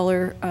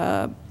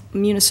 million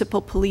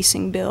municipal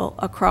policing bill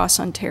across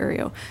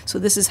Ontario. So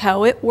this is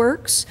how it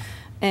works,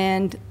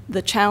 and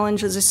the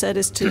challenge, as I said,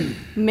 is to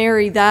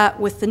marry that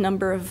with the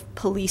number of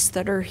police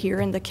that are here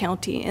in the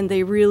county, and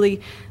they're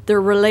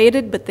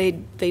related, but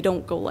they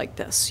don't go like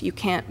this. You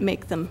can't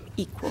make them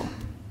equal.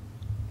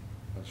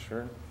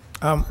 Sure.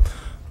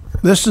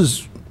 This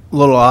is a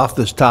little off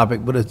this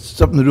topic, but it's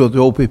something to do with the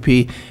OPP,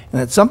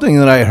 and it's something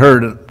that I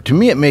heard, and to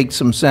me it makes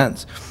some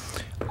sense.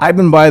 I've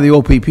been by the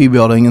OPP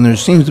building, and there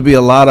seems to be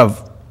a lot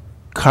of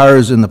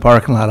cars in the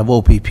parking lot of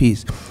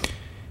OPPs.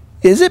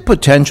 Is it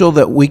potential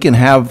that we can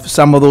have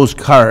some of those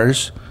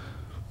cars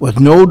with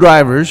no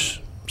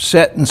drivers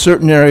set in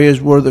certain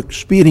areas where the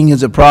speeding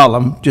is a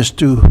problem, just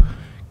to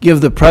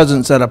give the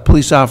presence that a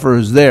police officer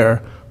is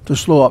there to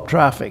slow up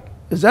traffic?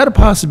 Is that a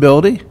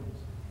possibility?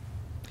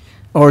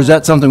 Or is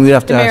that something we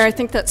have to ask? Mayor, I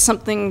think that's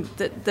something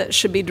that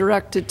should be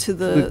directed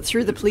to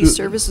through the Police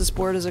Services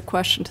Board as a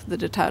question to the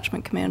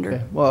detachment commander.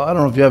 Okay. Well, I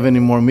don't know if you have any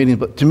more meetings,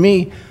 but to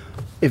me,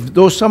 if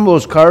some of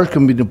those cars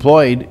can be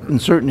deployed in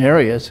certain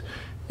areas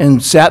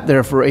and sat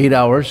there for 8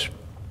 hours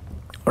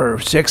or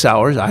 6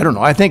 hours, I don't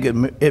know, I think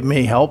it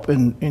may help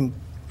in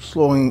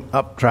slowing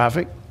up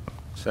traffic.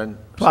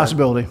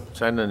 Possibility.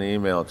 Send an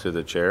email to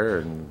the chair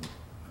and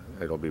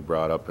it'll be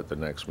brought up at the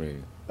next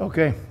meeting.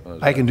 Okay,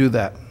 I can do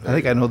that. I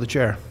think I know the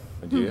chair.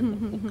 Do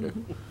you? Okay.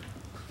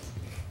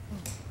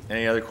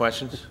 Any other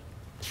questions?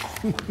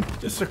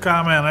 Just a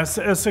comment.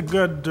 It's a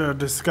good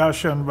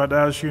discussion, but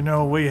as you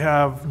know, we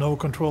have no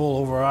control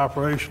over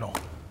operational.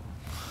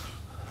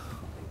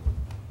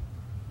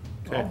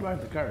 I'll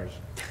drive the cars.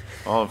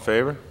 All in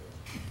favor?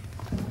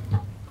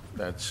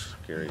 That's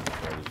carried.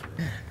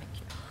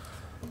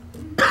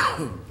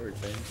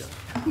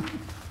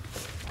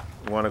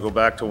 Want to go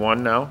back to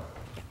 1 now?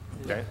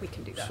 Okay. We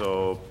can do that.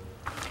 So,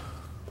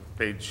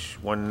 page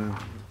 1,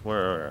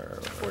 where?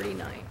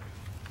 49.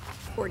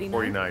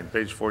 49,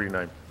 page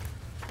 49.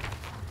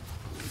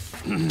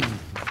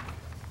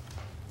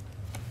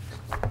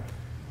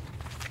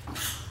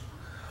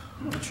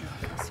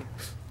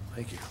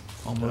 Thank you.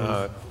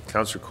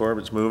 Councillor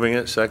Corbett's moving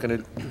it,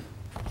 seconded.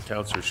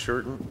 Councillor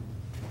Shurton.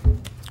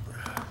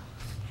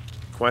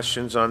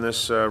 Questions on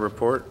this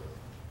report?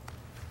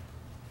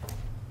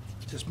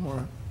 Just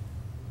more.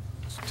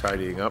 It's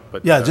tidying up,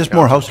 but. Yeah, just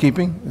more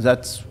housekeeping.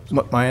 That's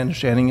what my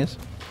understanding is.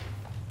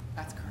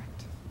 That's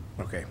correct.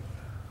 Okay.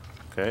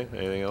 Okay,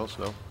 anything else?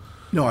 No?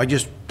 No,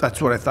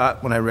 that's what I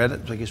thought when I read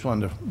it. I just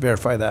wanted to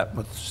verify that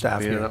with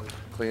staff here.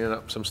 Cleaning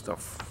up some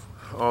stuff.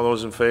 All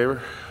those in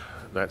favor?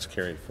 That's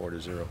carried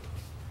 4-0.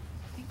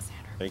 Thanks,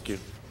 Sandra. Thank you.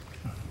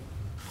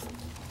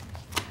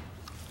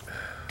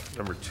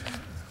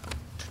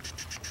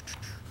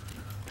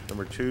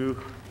 Number two,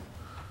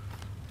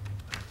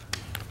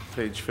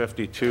 page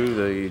 52,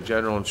 the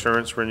general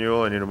insurance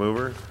renewal. I need a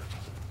mover.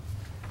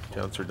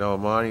 Councillor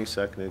Delamonte,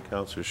 seconded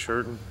Councillor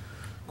Shurton.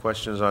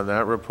 Questions on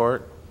that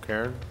report?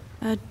 Karen?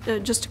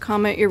 Just to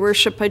comment, Your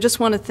Worship, I just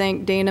want to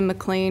thank Dana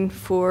McLean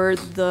for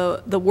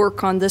the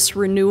work on this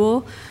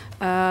renewal.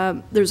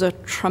 There's a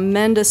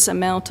tremendous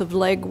amount of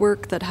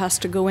legwork that has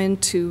to go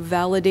into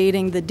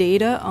validating the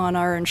data on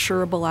our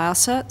insurable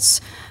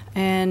assets.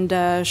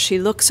 And she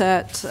looks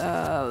at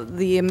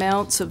the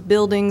amounts of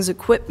buildings,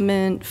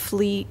 equipment,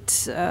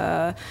 fleet,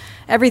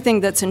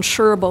 everything that's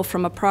insurable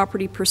from a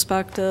property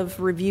perspective,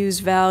 reviews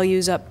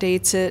values,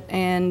 updates it,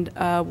 and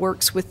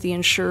works with the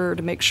insurer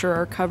to make sure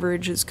our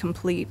coverage is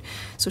complete.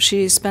 So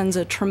she spends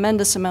a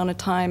tremendous amount of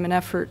time and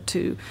effort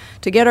to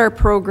get our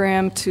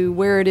program to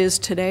where it is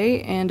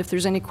today. And if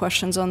there's any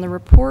questions on the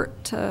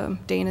report,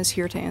 Dana's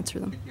here to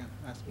answer them.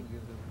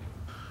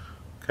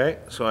 Okay,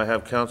 so I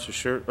have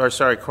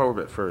Councillor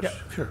Corbett first. Yeah,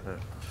 sure.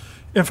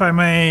 If I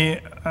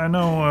may, I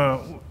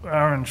know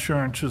our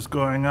insurance is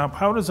going up.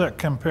 How does that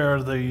compare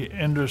to the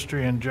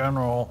industry in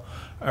general?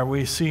 Are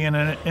we seeing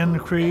an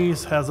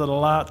increase? Has it a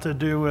lot to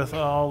do with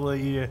all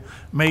the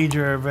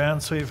major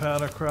events we've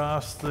had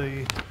across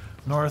the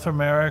North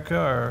America,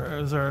 or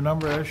is there a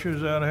number of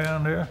issues at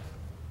hand here?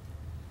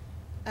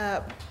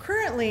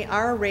 Currently,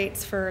 our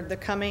rates for the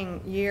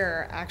coming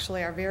year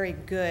actually are very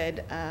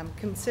good,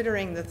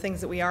 considering the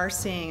things that we are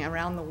seeing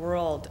around the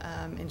world.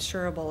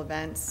 Insurable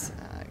events,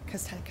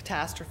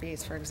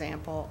 catastrophes, for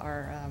example,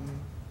 are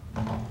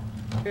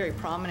very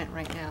prominent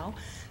right now.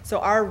 So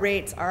our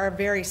rates are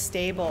very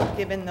stable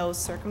given those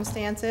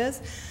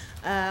circumstances.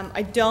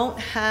 I don't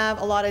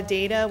have a lot of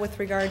data with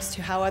regards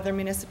to how other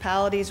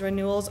municipalities'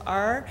 renewals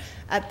are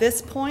at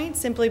this point,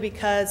 simply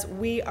because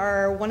we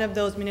are one of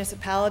those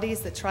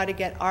municipalities that try to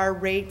get our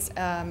rates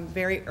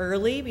very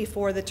early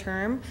before the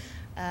term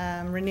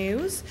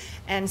renews.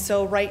 And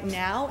so right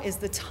now is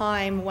the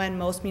time when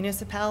most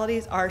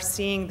municipalities are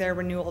seeing their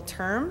renewal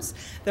terms.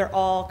 They're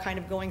all kind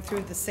of going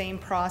through the same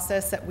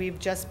process that we've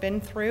just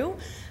been through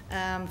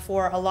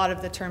for a lot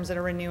of the terms that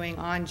are renewing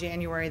on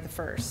January the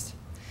 1st.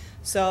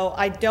 So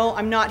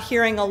I'm not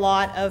hearing a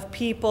lot of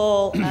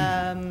people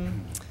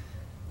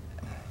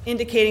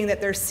indicating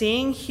that they're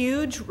seeing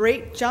huge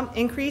rate jump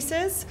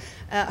increases.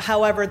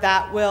 However,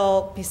 that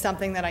will be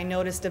something that I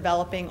notice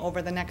developing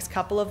over the next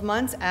couple of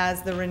months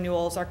as the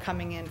renewals are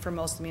coming in for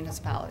most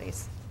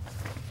municipalities.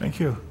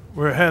 Thank you.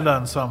 We're ahead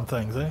on some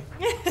things, eh?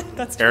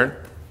 That's Aaron?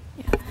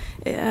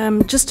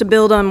 Just to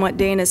build on what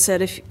Dana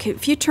said,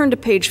 if you turn to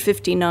page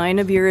 59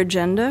 of your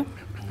agenda,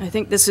 I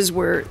think this is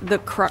where the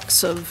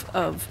crux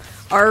of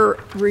our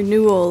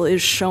renewal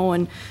is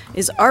shown,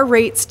 is our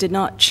rates did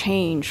not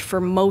change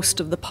for most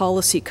of the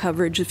policy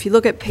coverage. If you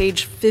look at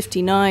page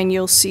 59,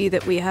 you'll see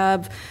that we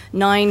have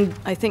nine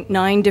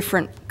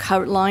different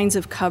lines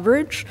of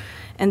coverage,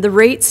 and the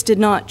rates did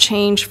not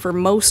change for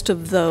most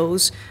of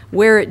those.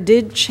 Where it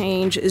did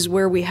change is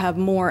where we have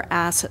more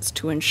assets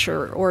to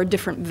insure, or a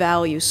different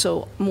value,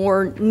 so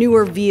more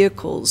newer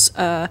vehicles,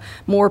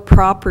 more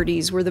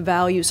properties where the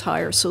value's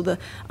higher. So the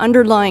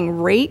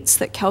underlying rates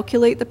that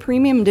calculate the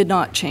premium did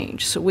not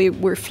change. So we're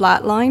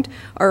flatlined.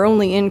 Our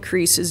only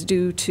increase is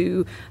due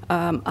to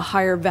a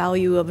higher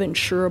value of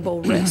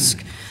insurable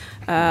risk.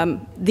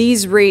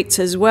 These rates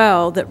as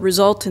well that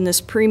result in this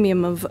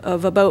premium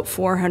of about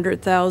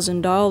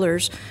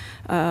 $400,000,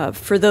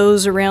 for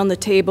those around the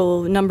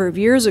table a number of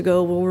years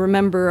ago will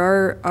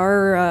remember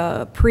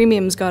our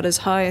premiums got as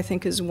high, I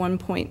think, as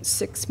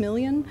 1.6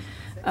 million.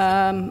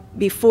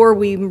 Before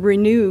we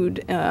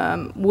renewed,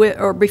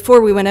 or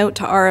before we went out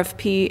to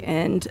RFP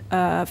and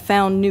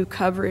found new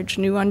coverage,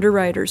 new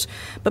underwriters.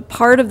 But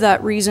part of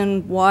that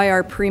reason why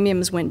our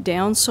premiums went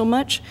down so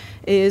much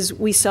is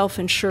we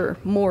self-insure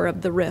more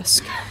of the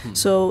risk.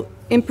 So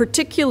in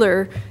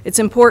particular, it's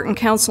important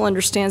council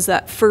understands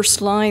that first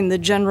line, the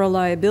general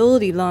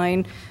liability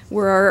line,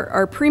 where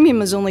our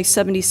premium is only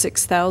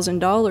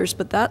 $76,000,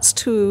 but that's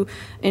to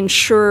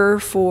insure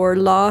for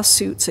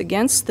lawsuits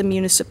against the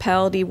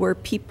municipality where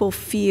people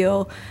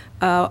feel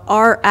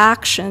our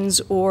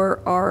actions or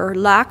our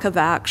lack of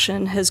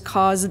action has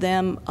caused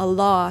them a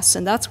loss,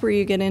 and that's where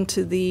you get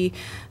into the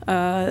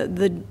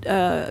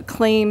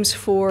claims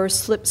for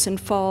slips and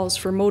falls,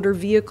 for motor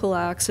vehicle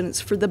accidents,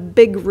 for the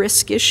big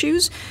risk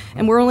issues,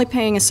 and we're only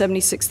paying a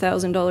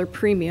 $76,000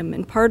 premium,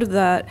 and part of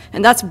that,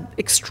 and that's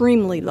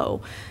extremely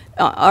low.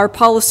 Our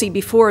policy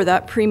before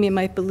that premium,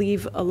 I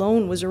believe,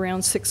 alone was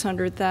around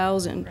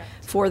 $600,000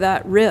 for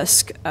that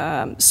risk.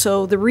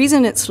 So the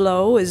reason it's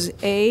low is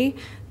A,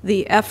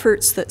 the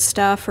efforts that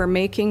staff are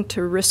making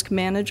to risk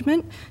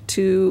management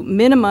to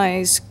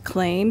minimize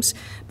claims,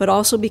 but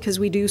also because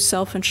we do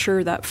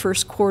self-insure that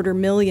first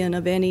 $250,000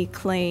 of any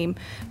claim,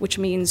 which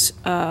means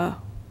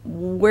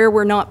where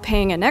we're not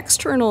paying an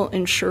external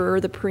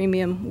insurer the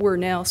premium, we're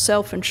now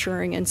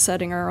self-insuring and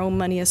setting our own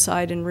money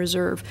aside in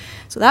reserve.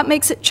 So that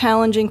makes it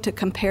challenging to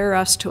compare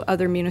us to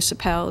other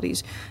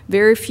municipalities.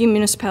 Very few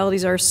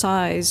municipalities our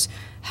size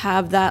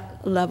have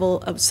that level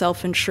of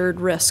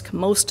self-insured risk.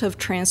 Most have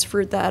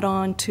transferred that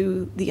on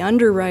to the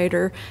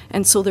underwriter,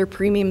 and so their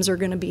premiums are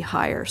going to be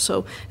higher.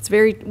 So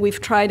we've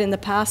tried in the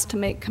past to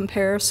make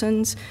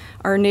comparisons.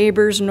 Our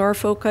neighbors,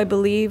 Norfolk, I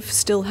believe,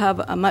 still have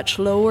a much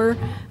lower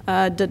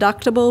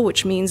deductible,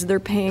 which means they're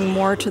paying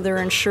more to their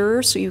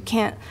insurer, so you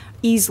can't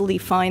easily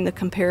find the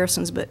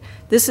comparisons. But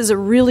this is a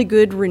really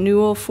good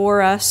renewal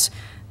for us.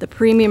 The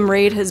premium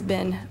rate has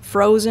been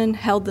frozen,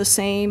 held the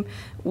same.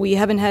 We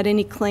haven't had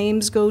any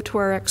claims go to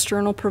our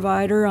external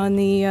provider on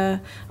the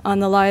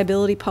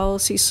liability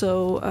policy.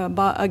 So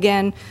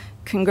again,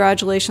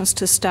 congratulations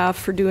to staff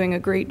for doing a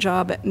great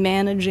job at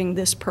managing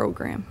this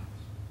program.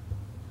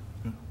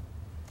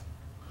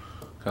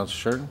 Councillor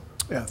Sheridan?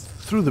 Yeah,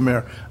 through the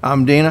mayor.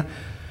 Dana,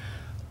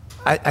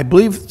 I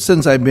believe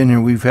since I've been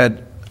here, we've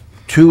had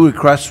 2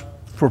 requests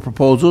for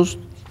proposals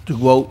to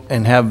go out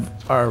and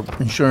have our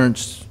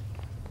insurance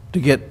to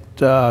get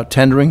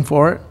tendering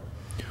for it.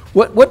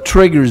 What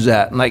triggers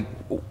that? Like,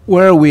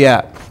 where are we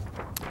at?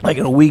 Like,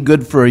 are we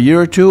good for a year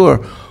or two, or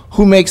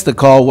who makes the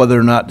call whether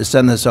or not to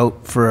send this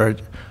out for an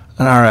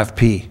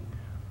RFP?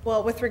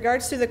 Well, with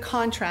regards to the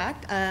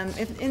contract,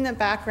 in the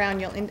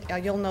background,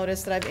 you'll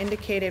notice that I've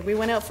indicated we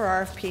went out for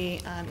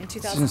RFP in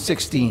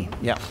 2016.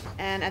 Yeah.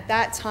 And at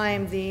that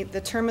time,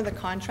 the term of the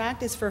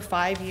contract is for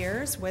 5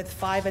 years with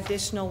 5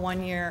 additional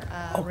one-year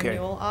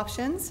renewal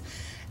options.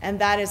 And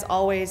that is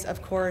always,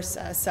 of course,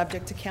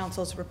 subject to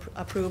council's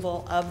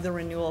approval of the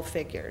renewal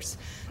figures.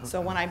 So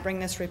when I bring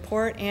this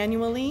report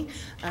annually,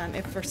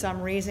 if for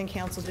some reason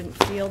council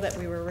didn't feel that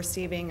we were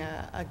receiving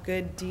a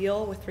good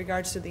deal with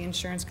regards to the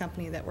insurance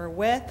company that we're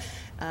with,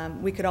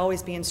 we could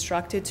always be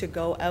instructed to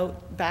go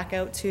back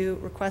out to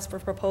request for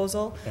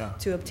proposal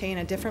to obtain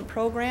a different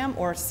program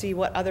or see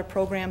what other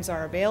programs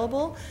are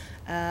available.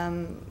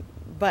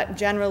 But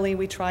generally,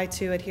 we try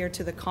to adhere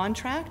to the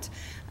contract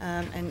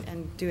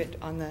and do it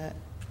on the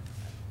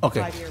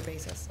 5-year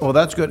basis. Well,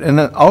 that's good. And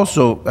then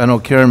also, I know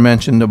Karen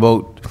mentioned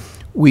about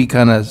we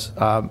kind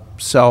of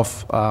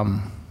self-insure.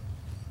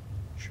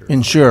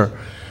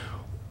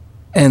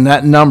 And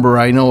that number,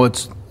 I know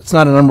it's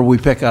not a number we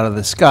pick out of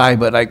the sky,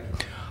 but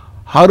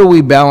how do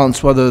we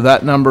balance whether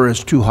that number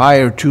is too high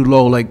or too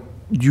low? Like,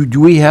 do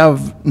we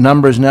have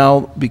numbers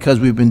now, because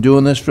we've been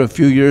doing this for a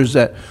few years,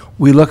 that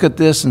we look at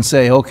this and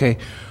say, okay,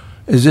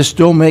 does this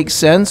still make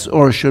sense,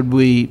 or should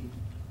we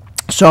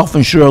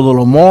self-insure a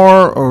little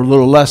more or a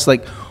little less?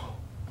 Like,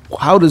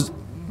 how does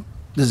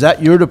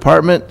that, your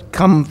department,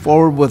 come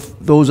forward with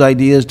those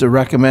ideas to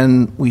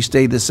recommend we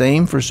stay the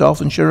same for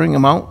self-insuring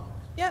amount?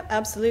 Yep,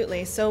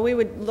 absolutely. So we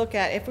would look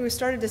at, if we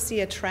started to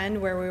see a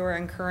trend where we were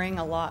incurring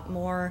a lot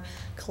more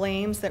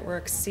claims that were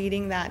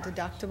exceeding that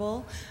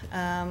deductible,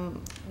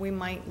 we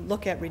might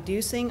look at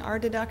reducing our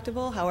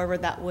deductible. However,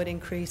 that would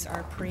increase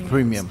our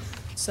premiums.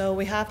 So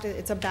we have to,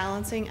 it's a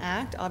balancing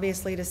act,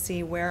 obviously, to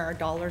see where our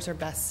dollars are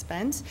best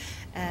spent.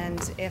 And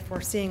if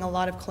we're seeing a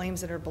lot of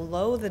claims that are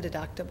below the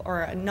deductible,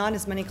 or not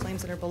as many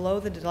claims that are below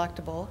the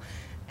deductible,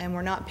 and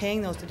we're not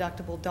paying those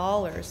deductible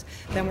dollars,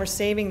 then we're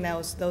saving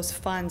those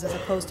funds as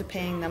opposed to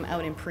paying them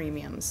out in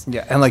premiums.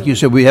 Yeah, and like you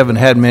said, we haven't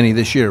had many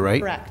this year, right?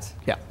 Correct.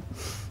 Yeah.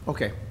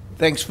 Okay.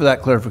 Thanks for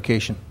that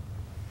clarification.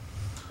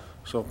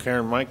 So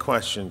Karen, my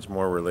question's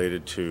more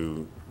related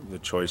to the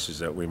choices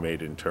that we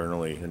made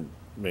internally, and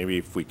maybe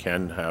if we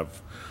can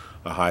have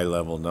a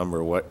high-level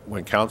number.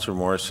 When Councillor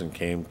Morrison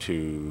came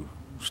to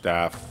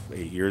staff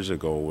 8 years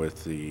ago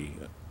with the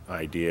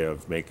idea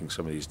of making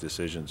some of these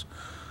decisions,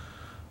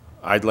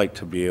 I'd like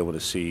to be able to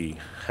see,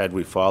 had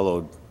we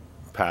followed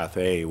Path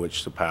A,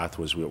 which the path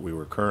was what we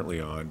were currently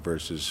on,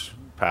 versus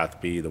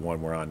Path B, the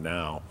one we're on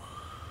now,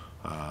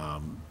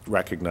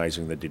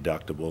 recognizing the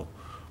deductible,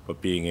 but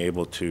being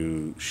able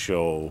to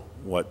show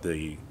what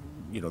the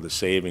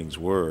savings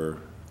were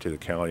to the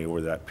county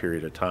over that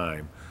period of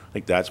time. I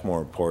think that's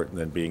more important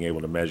than being able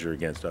to measure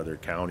against other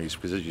counties,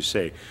 because as you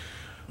say,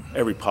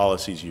 every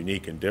policy is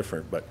unique and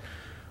different, but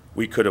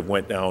we could have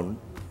went down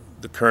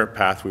the current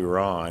path we were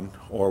on,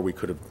 or we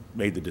could have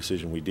made the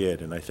decision we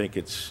did. And I think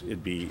it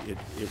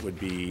would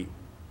be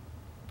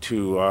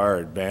to our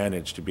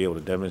advantage to be able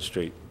to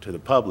demonstrate to the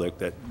public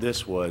that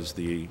this was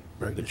the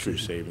true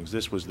savings,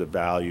 this was the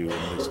value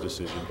in this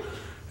decision,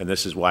 and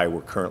this is why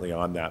we're currently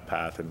on that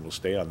path and we'll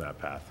stay on that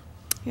path.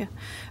 Yeah,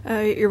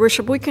 Your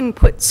Worship, we can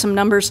put some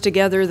numbers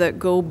together that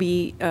go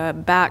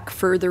back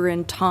further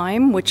in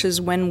time, which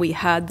is when we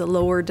had the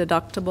lower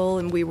deductible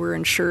and we were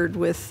insured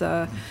with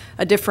a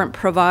different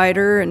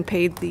provider and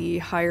paid the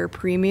higher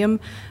premium.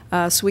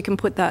 So we can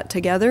put that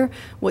together.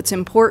 What's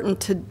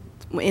important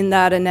in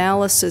that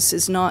analysis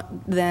is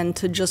not then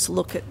to just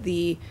look at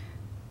the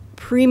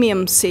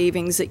premium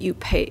savings that you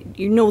pay.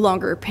 You're no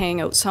longer paying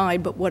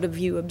outside, but what have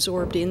you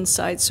absorbed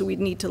inside? So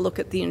we'd need to look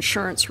at the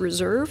insurance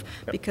reserve,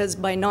 because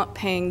by not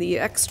paying the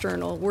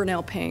external, we're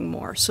now paying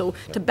more. So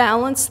to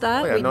balance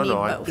that, we need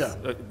both.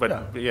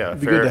 Yeah, It'd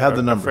be good to have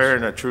the numbers. A fair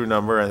and a true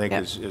number, I think,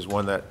 is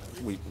one that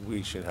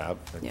we should have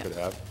and could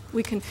have.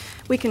 We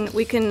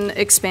can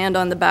expand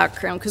on the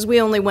background, because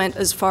we only went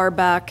as far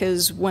back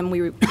as when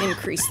we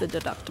increased the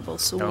deductible.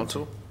 So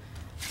Council?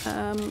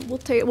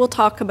 We'll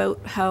talk about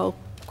how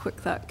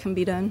quick that can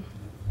be done.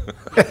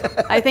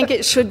 I think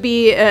it should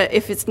be,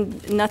 if it's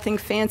nothing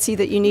fancy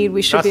that you need,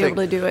 we should be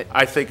able to do it.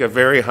 I think a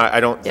very high, I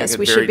don't think Yes, a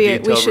we very should be- we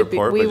detailed should be-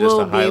 report, we but just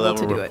will a be able to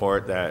high-level do it.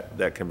 report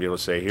that can be able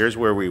to say, here's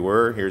where we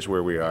were, here's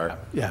where we are.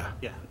 Yeah.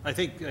 Yeah, I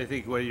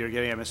think what you're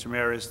getting at, Mr.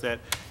 Mayor, is that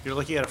you're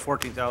looking at a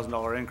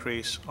 $14,000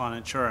 increase on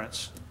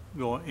insurance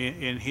going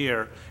in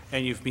here,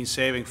 and you've been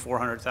saving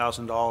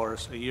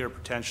 $400,000 a year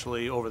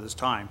potentially over this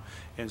time.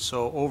 And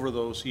so over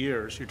those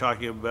years, you're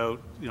talking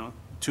about,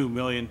 $2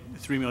 million,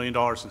 $3 million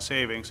in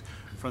savings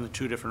from the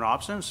two different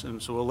options. And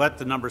so we'll let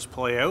the numbers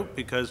play out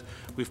because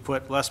we've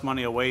put less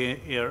money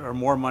away or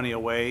more money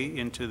away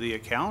into the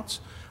accounts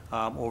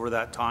over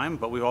that time,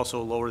 but we've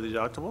also lowered the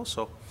deductible.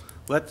 So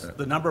let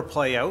the number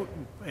play out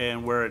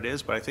and where it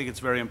is, but I think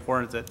it's very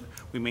important that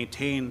we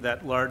maintain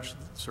that large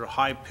sort of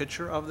high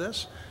picture of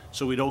this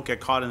so we don't get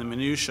caught in the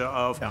minutia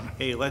of,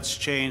 hey, let's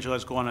change,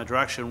 let's go in a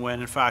direction,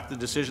 when in fact the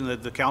decision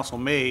that the council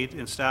made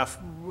and staff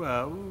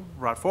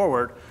brought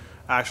forward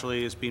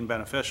actually is being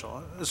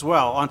beneficial. As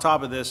well, on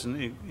top of this,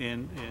 and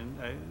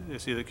I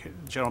see the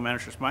general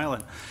manager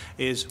smiling,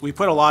 is we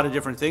put a lot of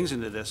different things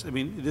into this. I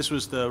mean, this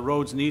was the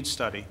roads needs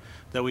study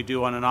that we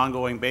do on an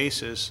ongoing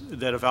basis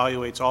that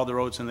evaluates all the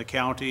roads in the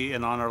county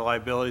and on our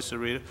liabilities to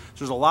read it. So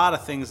there's a lot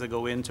of things that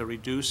go into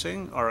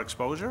reducing our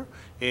exposure,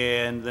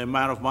 and the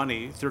amount of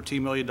money,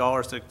 $13 million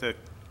that the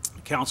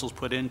council's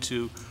put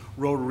into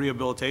road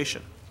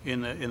rehabilitation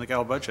in the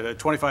capital budget. At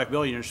 $25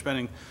 million, you're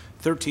spending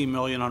 $13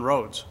 million on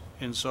roads.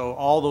 And so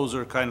all those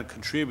are kind of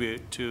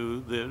contribute to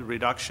the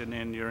reduction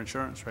in your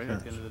insurance, right,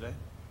 at the end of the day.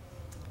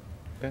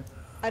 Okay.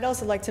 I'd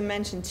also like to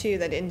mention, too,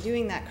 that in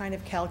doing that kind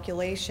of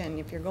calculation,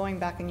 if you're going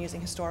back and using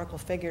historical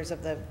figures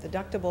of the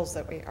deductibles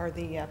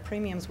the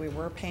premiums we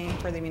were paying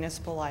for the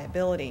municipal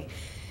liability,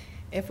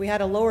 if we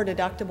had a lower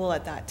deductible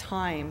at that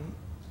time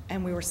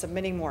and we were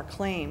submitting more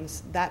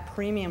claims, that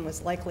premium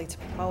was likely to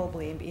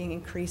probably be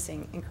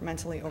increasing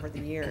incrementally over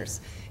the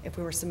years if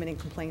we were submitting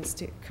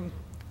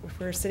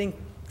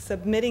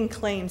submitting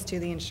claims to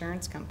the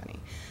insurance company.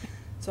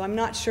 So I'm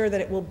not sure that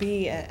it will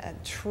be a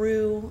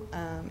true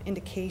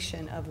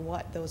indication of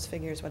what those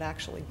figures would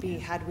actually be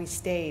had we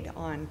stayed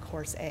on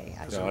course A.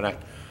 No, and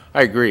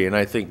I agree, and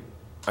I think,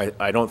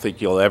 I don't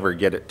think you'll ever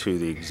get it to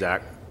the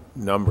exact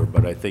number,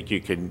 but I think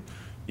you can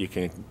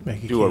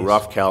do a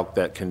rough calc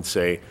that can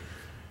say,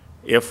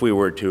 if we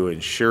were to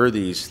insure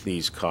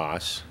these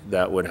costs,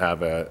 that would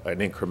have an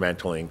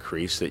incremental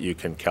increase that you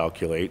can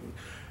calculate,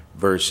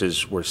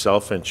 versus we're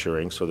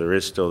self-insuring, so there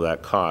is still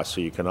that cost,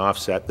 so you can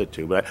offset the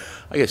two. But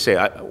like I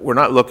say, we're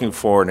not looking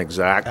for an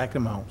exact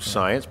amount,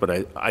 science,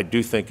 but I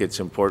do think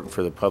it's important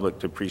for the public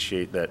to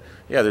appreciate that,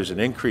 yeah, there's an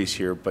increase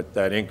here, but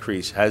that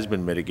increase has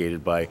been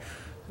mitigated by,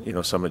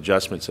 some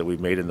adjustments that we've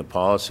made in the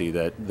policy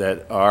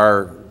that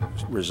are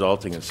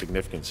resulting in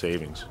significant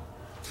savings.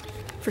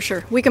 For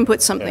sure. We can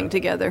put something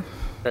together.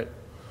 Okay.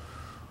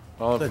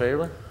 All in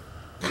favor?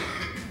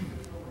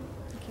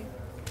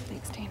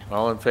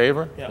 All in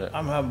favor? Yeah,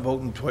 I'm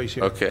voting twice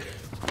here. Okay.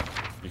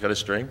 You got a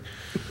string?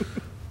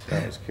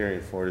 That was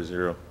carried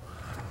 4-0.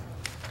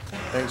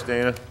 Thanks,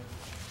 Dana.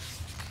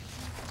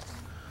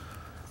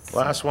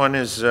 Last one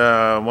is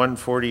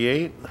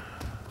 148,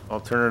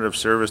 alternative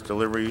service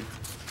delivery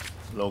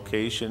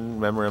location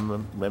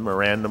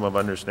memorandum of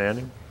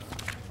understanding.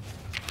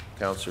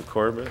 Councillor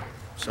Corbett,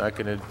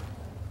 seconded.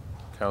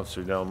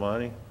 Councillor Del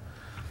Monte.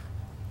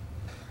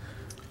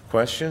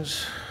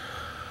 Questions?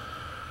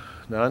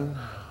 None?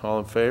 All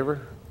in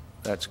favor?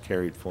 That's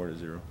carried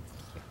 4-0.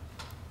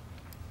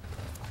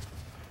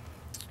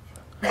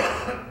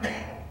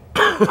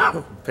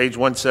 Page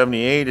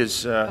 178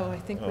 is... I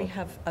think we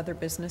have other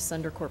business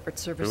under corporate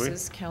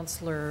services.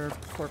 Councillor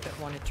Corbett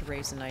wanted to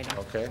raise an item.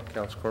 Okay,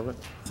 Councillor Corbett.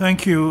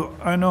 Thank you.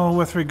 I know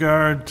with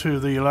regard to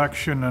the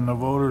election and the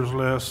voters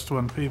list,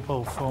 when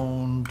people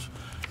phoned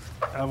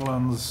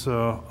Evelyn's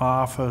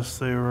office,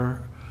 they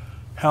were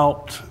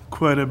helped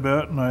quite a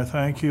bit, and I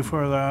thank you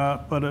for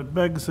that. But it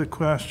begs the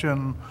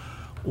question,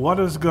 what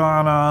has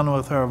gone on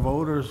with our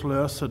voters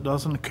list? It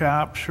doesn't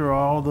capture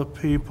all the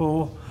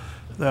people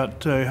that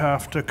they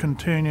have to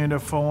continue to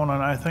phone,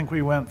 and I think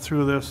we went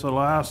through this the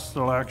last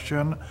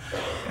election.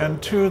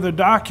 And to the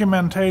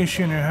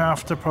documentation you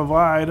have to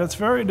provide, it's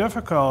very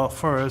difficult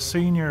for a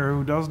senior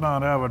who does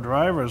not have a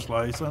driver's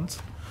license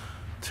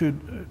to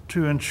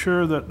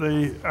ensure that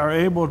they are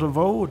able to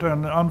vote,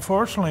 and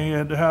unfortunately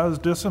it has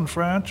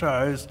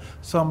disenfranchised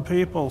some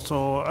people.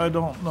 So I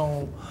don't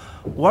know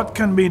what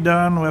can be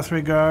done with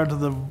regard to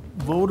the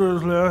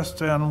voters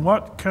list and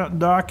what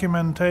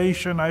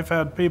documentation. I've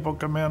had people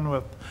come in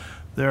with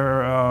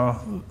their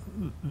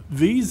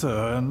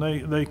visa and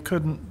they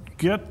couldn't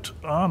get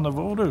on the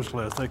voters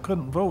list. They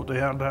couldn't vote. They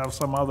had to have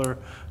some other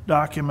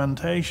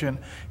documentation.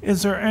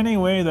 Is there any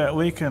way that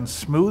we can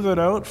smooth it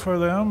out for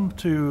them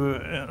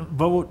to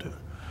vote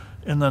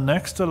in the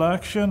next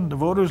election? The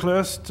voters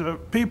list,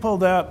 people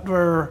that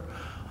were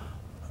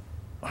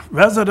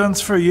residents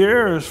for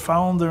years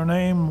found their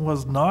name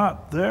was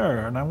not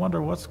there, and I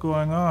wonder what's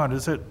going on.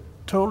 Is it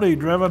totally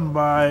driven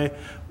by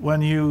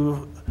when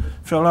you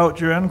fill out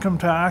your income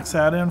tax,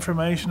 that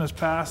information is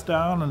passed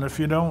down, and if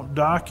you don't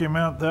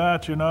document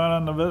that, you're not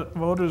on the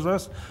voters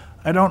list.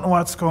 I don't know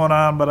what's going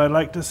on, but I'd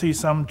like to see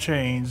some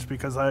change,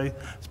 because I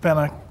spent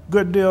a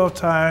good deal of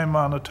time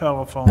on the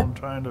telephone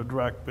trying to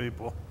direct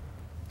people.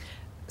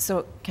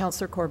 So,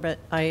 Councillor Corbett,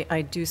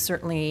 I do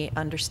certainly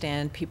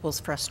understand people's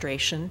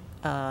frustration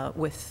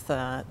with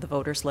the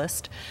voters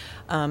list.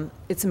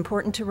 It's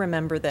important to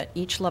remember that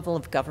each level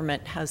of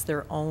government has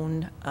their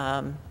own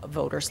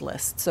voters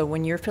list. So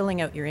when you're filling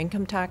out your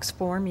income tax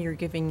form, you're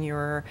giving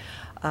your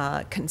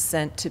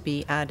consent to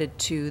be added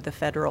to the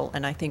federal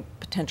and I think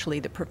potentially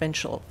the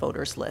provincial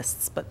voters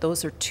lists. But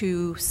those are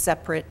two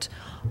separate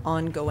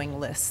ongoing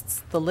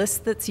lists. The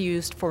list that's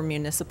used for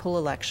municipal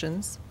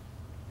elections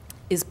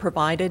is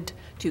provided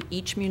to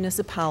each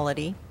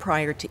municipality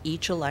prior to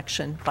each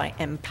election by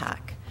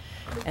MPAC.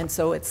 And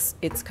so it's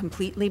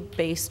completely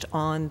based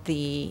on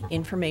the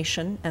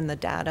information and the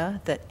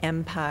data that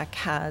MPAC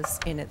has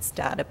in its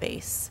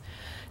database.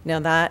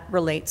 Now that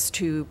relates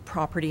to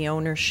property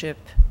ownership,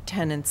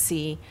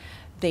 tenancy.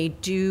 They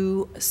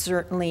do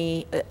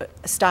certainly,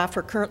 staff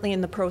are currently in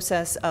the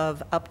process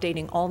of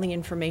updating all the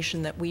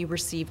information that we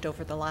received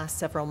over the last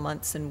several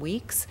months and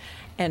weeks,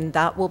 and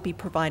that will be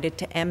provided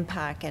to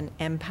MPAC, and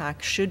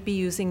MPAC should be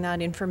using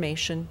that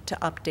information to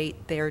update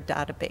their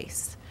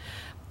database.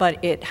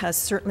 But it has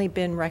certainly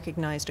been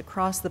recognized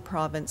across the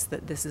province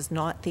that this is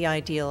not the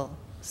ideal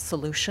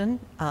solution.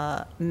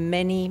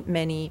 Many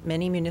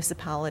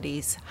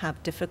municipalities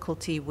have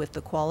difficulty with the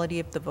quality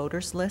of the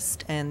voters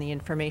list and the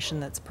information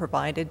that's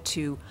provided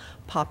to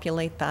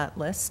populate that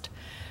list.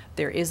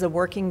 There is a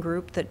working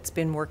group that's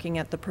been working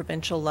at the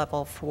provincial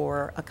level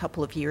for a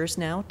couple of years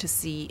now to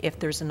see if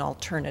there's an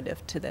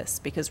alternative to this,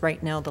 because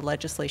right now the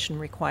legislation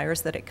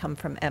requires that it come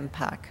from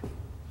MPAC.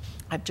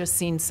 I've just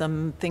seen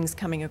some things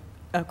coming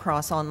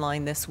across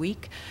online this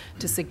week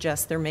to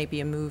suggest there may be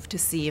a move to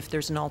see if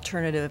there's an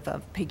alternative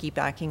of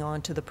piggybacking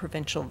onto the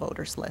provincial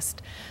voters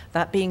list.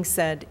 That being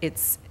said,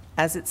 it's,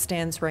 as it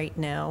stands right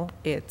now,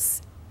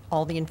 it's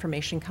all the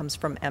information comes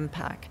from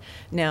MPAC.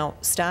 Now,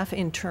 staff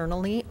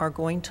internally are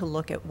going to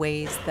look at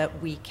ways that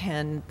we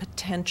can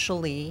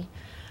potentially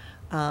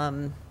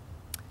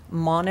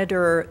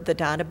monitor the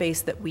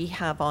database that we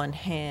have on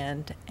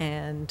hand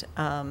and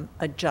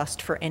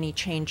adjust for any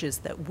changes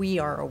that we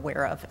are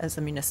aware of as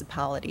a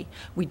municipality.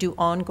 We do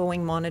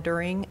ongoing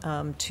monitoring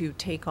to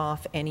take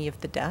off any of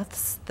the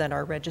deaths that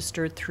are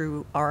registered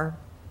through our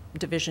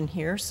division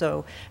here,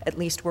 so at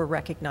least we're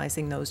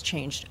recognizing those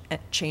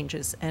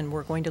changes, and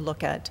we're going to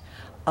look at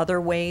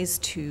other ways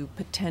to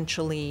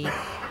potentially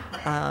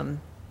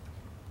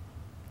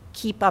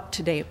keep up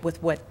to date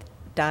with what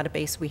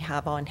database we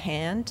have on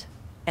hand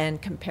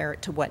and compare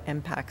it to what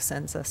MPAC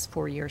sends us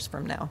 4 years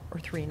from now or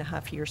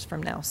 3.5 years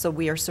from now. So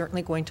we are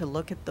certainly going to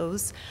look at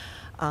those.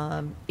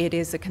 It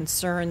is a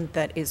concern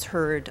that is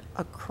heard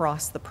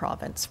across the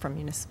province from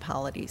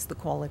municipalities, the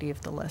quality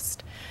of the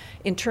list.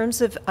 In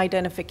terms of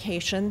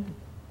identification,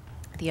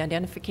 the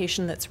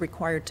identification that's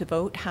required to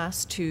vote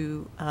has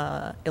to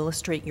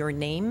illustrate your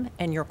name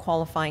and your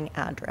qualifying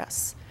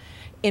address.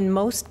 In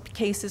most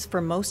cases, for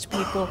most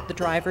people, the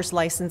driver's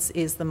license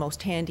is the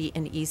most handy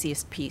and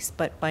easiest piece,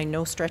 but by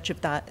no stretch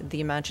of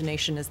the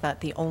imagination is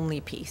that the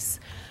only piece.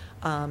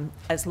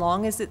 As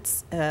long as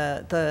it's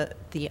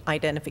the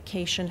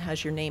identification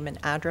has your name and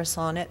address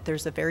on it,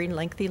 there's a very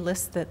lengthy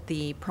list that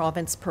the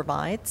province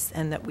provides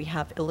and that we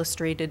have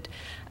illustrated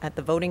at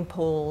the voting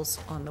polls,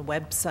 on the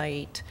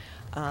website.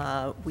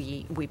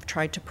 We've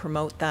tried to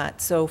promote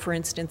that. So for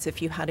instance, if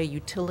you had a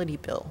utility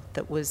bill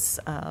that was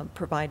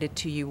provided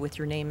to you with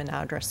your name and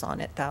address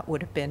on it, that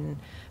would have been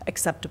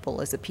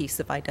acceptable as a piece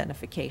of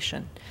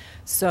identification.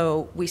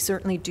 So we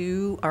certainly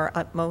do our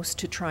utmost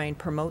to try and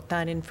promote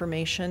that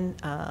information.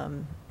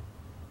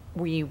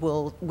 We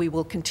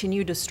will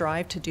continue to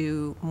strive to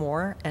do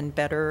more and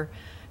better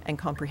and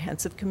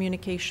comprehensive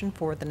communication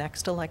for the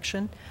next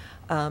election.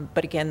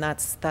 But again,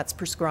 that's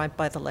prescribed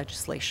by the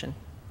legislation.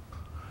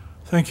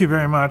 Thank you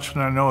very much,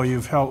 and I know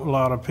you've helped a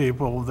lot of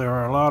people. There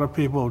are a lot of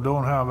people who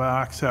don't have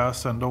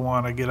access and don't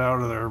want to get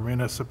out of their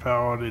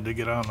municipality to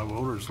get on the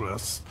voters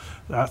list.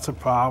 That's a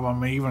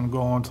problem, even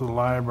going to the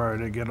library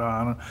to get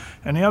on.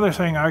 And the other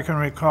thing I can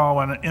recall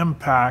when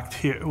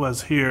MPAC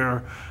was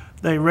here,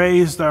 they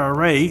raised our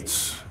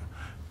rates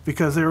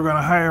because they were going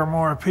to hire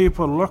more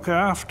people to look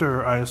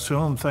after, I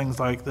assume, things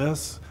like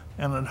this,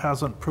 and it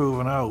hasn't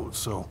proven out.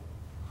 So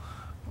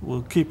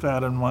we'll keep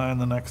that in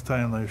mind the next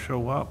time they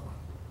show up.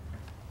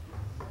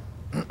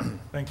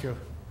 Thank you.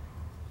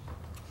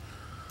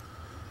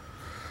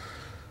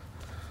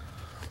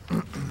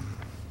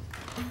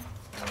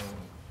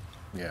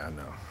 Yeah,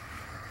 no.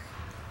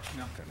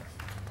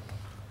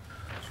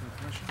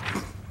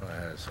 I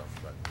had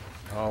something, but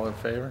all in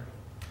favor?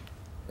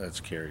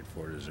 That's carried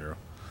 4-0.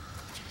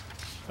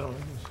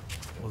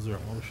 Was there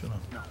a motion?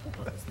 No.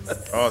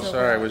 Oh,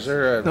 sorry, was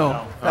there a?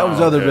 No, that was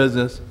other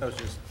business.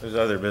 There's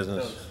other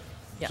business.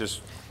 Yeah.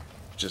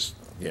 Just,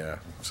 yeah,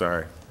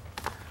 sorry.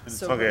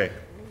 So- Okay.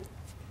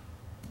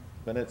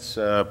 Minutes,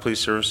 Police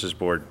Services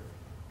Board.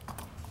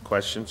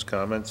 Questions,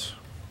 comments?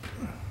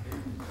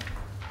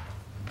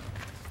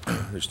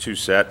 there's two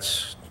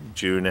sets,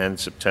 June and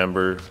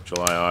September,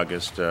 July,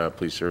 August.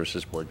 Police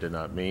Services Board did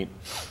not meet.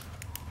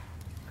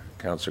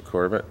 Councillor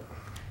Corbett?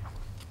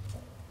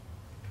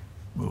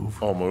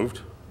 Move. All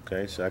moved.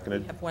 Okay, We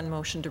seconded. have one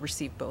motion to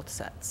receive both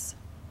sets.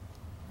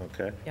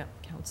 Okay. Yeah,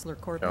 Councillor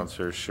Corbett.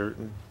 Councillor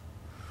Sherton?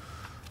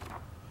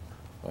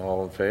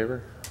 All in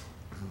favor?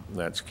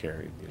 That's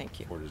carried. Thank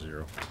you.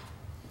 4-0.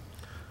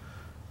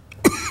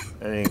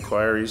 Any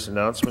inquiries,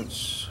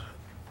 announcements,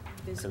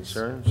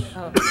 concerns?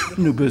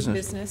 New business.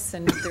 Business,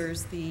 and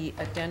there's the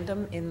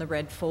addendum in the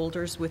red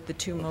folders with the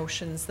two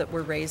motions that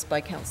were raised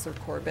by Councillor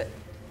Corbett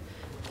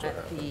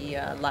at the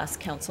last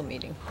council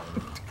meeting.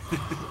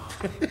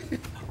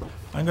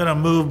 I'm going to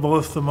move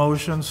both the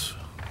motions.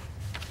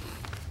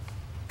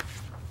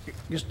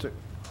 Just to,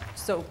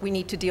 So we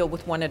need to deal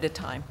with one at a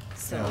time,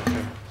 so.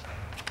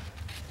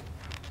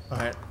 all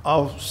right,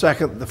 I'll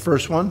second the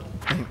first one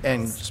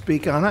and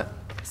speak on it.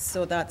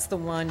 So that's the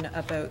one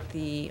about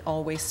the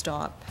always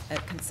stop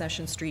at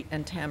Concession Street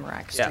and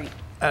Tamarack Street.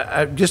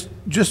 Just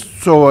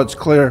so it's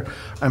clear,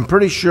 I'm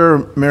pretty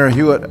sure Mayor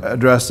Hewitt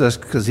addressed this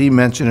because he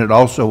mentioned it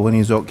also when he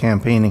was out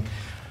campaigning.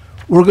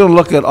 We're going to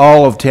look at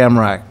all of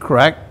Tamarack,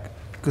 correct?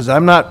 Because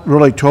I'm not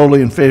really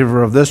totally in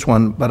favor of this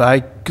one, but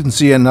I can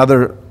see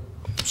another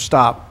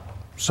stop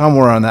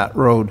somewhere on that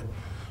road.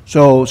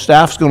 So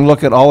staff's going to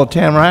look at all of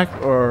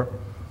Tamarack, or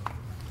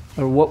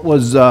what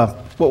was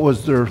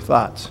their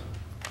thoughts?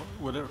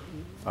 Whatever.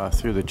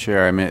 Through the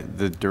chair, I mean,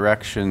 the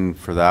direction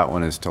for that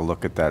one is to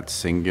look at that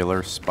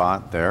singular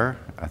spot there.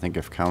 I think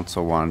if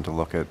council wanted to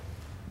look at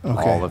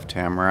all of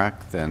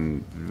Tamarack,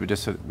 then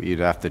you'd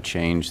have to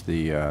change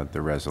the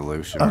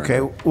resolution.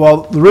 Okay,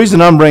 well, the reason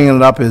I'm bringing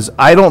it up is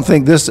I don't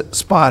think this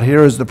spot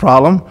here is the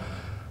problem.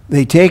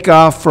 They take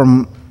off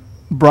from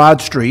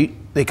Broad Street,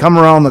 they come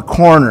around the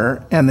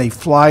corner, and they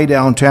fly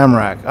down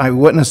Tamarack. I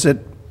witnessed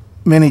it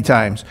many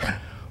times.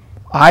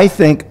 I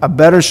think a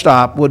better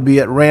stop would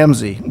be at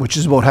Ramsey, which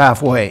is about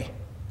halfway,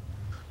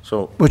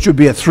 So, which would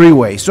be a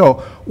three-way. So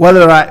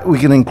whether we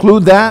can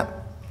include that,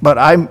 but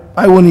I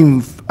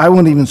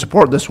wouldn't even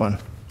support this one.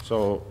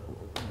 so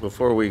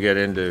before we get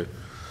into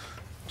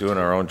doing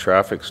our own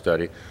traffic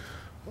study,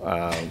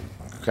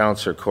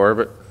 Councillor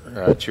Corbett,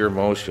 to your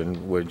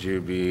motion, would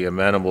you be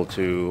amenable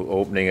to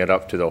opening it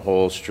up to the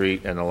whole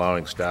street and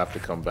allowing staff to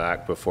come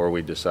back before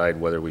we decide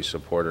whether we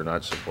support or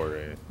not support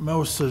it?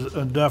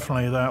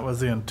 Definitely, that was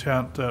the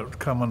intent that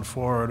coming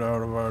forward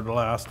out of our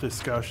last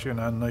discussion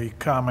and the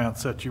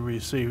comments that you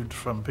received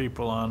from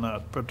people on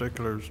that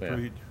particular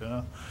street,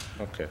 yeah.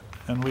 Okay.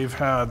 And we've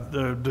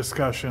had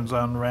discussions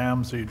on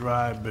Ramsey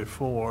Drive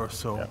before,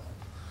 so. Yeah.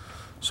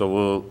 So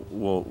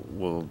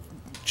we'll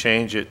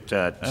change it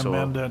that,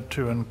 Amend so, it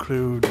to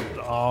include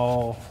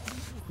all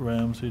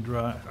Ramsey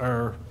Drive,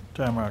 or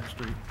Tamarack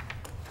Street.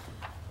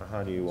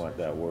 how do you want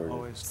that worded?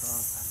 Always stop.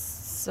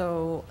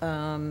 So,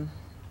 To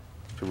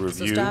so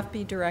review? staff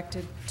be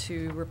directed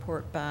to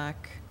report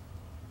back.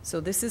 So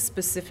this is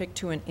specific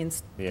to the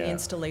Yeah.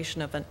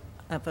 installation of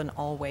an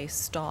all-way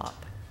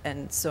stop.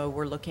 And so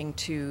we're looking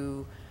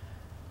to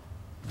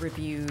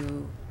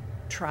review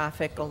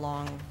traffic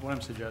along. What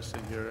I'm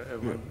suggesting here,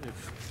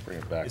 Bring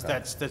it back is on.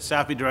 that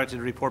staff be directed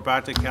to report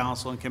back to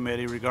council and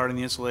committee regarding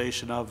the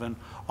installation of an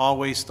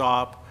always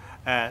stop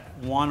at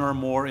one or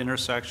more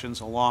intersections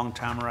along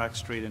Tamarack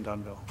Street in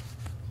Dunnville.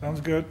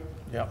 Sounds good?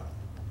 Yep.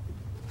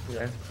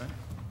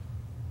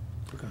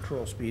 To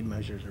control speed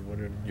measures or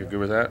whatever. You good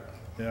with that?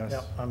 Yes.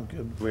 Yep, I'm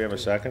good. Do we have a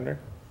seconder?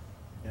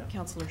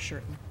 Councillor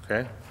Sherton.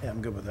 Okay, Yeah,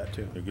 I'm good with that,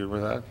 too. you good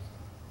with that?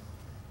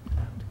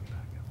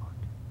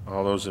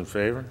 All those in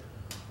favor?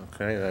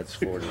 Okay, that's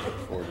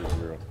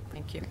 4-0.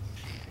 Thank you.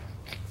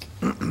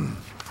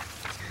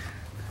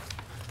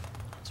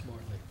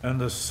 And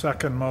the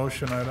second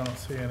motion, I don't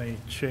see any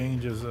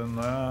changes in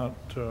that.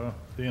 The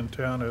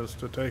intent is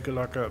to take a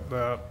look at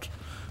that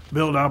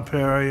build-up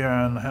area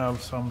and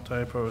have some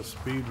type of a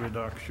speed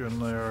reduction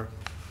there,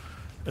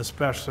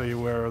 especially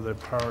where the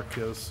park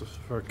is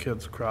for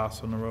kids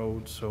crossing the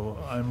road. So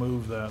I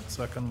move that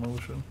second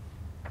motion.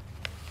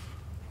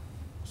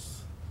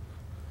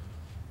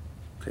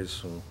 Okay,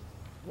 so,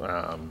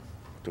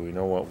 do we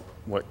know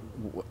what,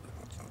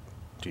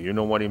 do you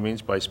know what he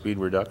means by speed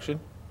reduction?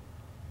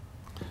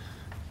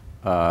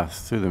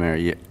 Through the mayor,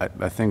 yeah,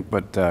 I think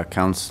what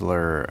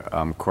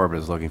Councillor Corbett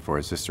is looking for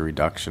is just a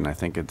reduction. I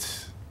think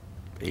it's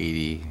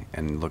 80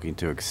 and looking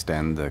to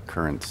extend the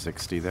current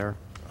 60 there.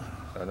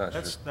 I'm not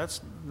sure.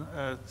 That's,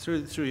 through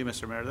you,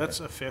 Mr. Mayor, that's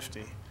a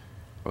 50.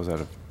 Was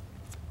that a,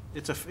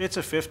 It's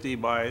a 50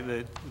 by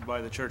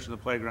the church and the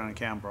playground in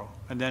Cambro.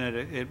 And then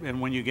and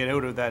when you get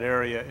out of that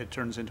area, it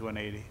turns into an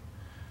 80.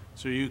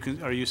 So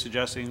are you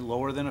suggesting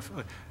lower than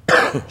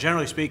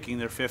generally speaking,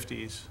 they're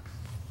 50s.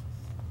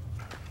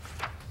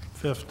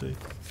 50.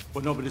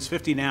 Well, no, but it's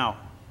 50 now.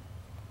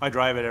 I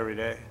drive it every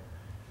day.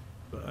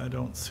 But I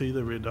don't see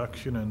the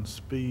reduction in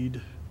speed.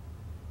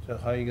 So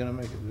how are you gonna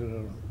make it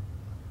good?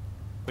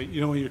 But you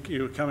know, when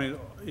you're coming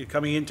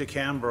into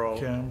Cambro,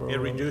 Cambro it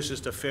Road.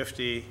 reduces to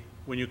 50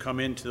 when you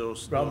come into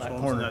those Around that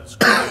homes corner. and that's,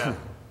 yeah.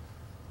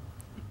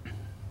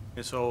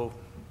 And so,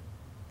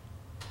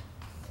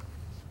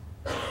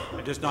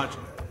 just not,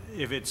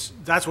 if it's,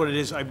 that's what it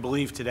is, I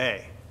believe,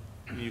 today.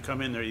 You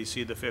come in there, you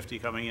see the 50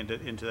 coming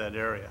into that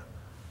area.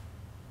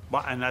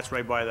 But, and that's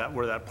right by that,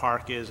 where that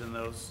park is and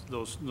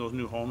those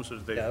new homes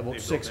that they. Yeah, about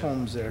they've 6 built in.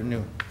 homes there,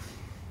 new.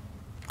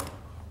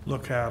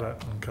 Look at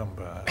it and come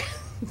back.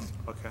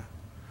 Okay.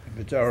 If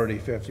it's already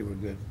 50, we're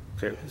good.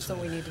 Okay. So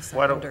we need a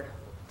Why don't- seconder.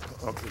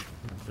 Okay,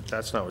 but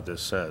that's not what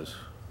this says.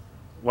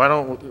 Why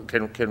don't,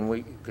 can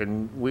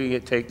we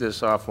take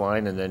this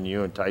offline and then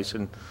you and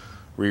Tyson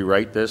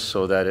rewrite this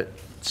so that it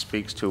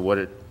speaks to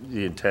what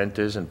the intent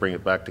is and bring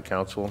it back to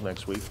council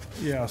next week?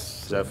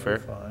 Yes. Is that fair?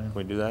 Fine. Can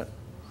we do that?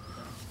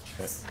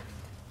 Okay.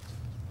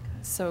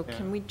 So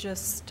can we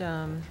just,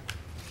 That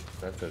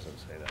doesn't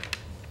say that.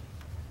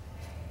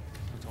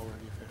 It's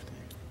already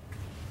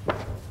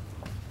 50.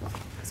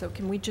 so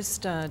can we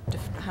just have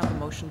a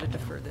motion to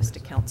defer this to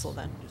council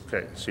then?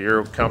 Okay, so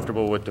you're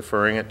comfortable with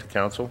deferring it to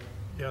council?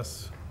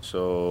 Yes,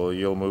 So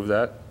you'll move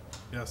that?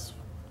 yes.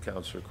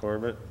 Councillor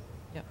Corbett?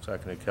 Yep.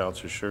 Seconded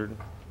Councillor Shurden.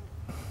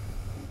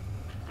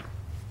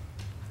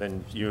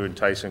 Then you and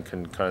Tyson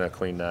can kind of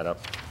clean that up,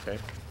 okay?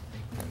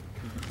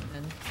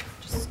 And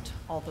just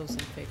all those in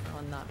favor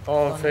on that?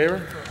 All in on the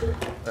favor?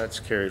 deferral. That's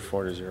carried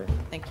 4-0.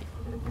 Thank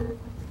you.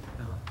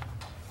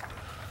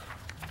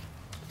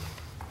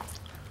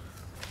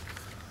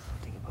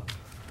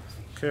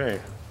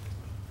 Okay.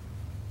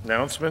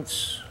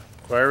 Announcements,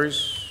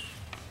 inquiries?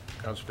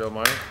 Councillor Del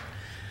Monte?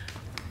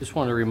 Just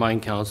want to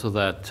remind council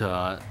that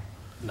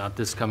not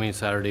this coming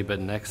Saturday, but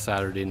next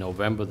Saturday,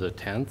 November the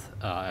 10th,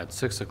 at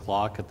 6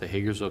 o'clock at the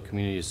Hagersville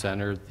Community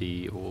Center,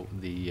 the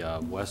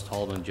West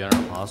Halton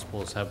General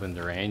Hospital is having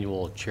their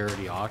annual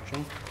charity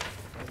auction.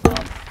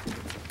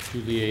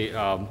 Truly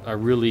a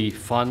really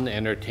fun,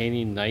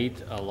 entertaining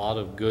night, a lot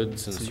of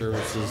goods and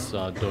services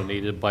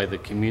donated by the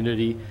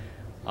community.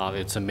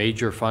 It's a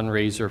major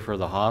fundraiser for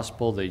the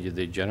hospital. They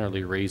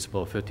generally raise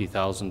about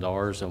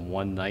 $50,000 in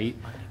one night.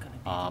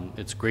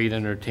 It's great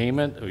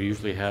entertainment. We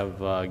usually have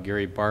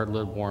Gary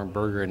Bartlett, Warren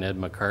Berger, and Ed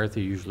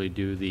McCarthy usually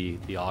do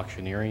the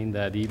auctioneering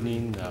that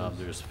evening.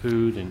 There's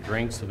food and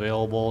drinks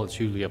available. It's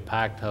usually a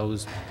packed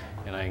house,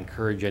 and I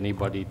encourage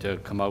anybody to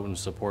come out and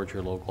support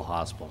your local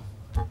hospital.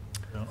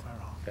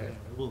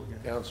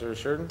 Councillor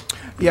Shurden?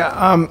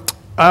 Yeah,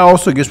 I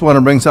also just want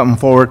to bring something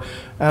forward,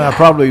 and I'll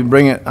probably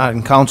bring it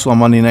in council on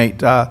Monday night.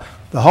 The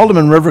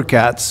Haldeman River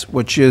Cats,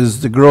 which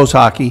is the girls'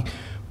 hockey,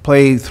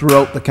 play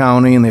throughout the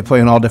county, and they play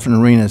in all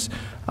different arenas.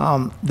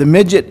 The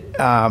midget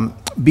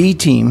B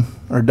team,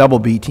 or double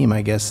B team,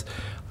 I guess,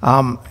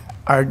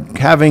 are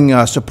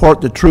having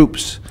Support the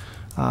Troops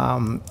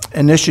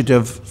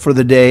initiative for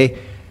the day,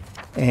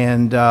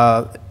 and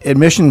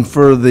admission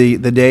for the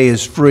day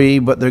is free,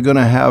 but they're going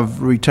to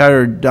have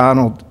retired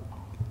Donald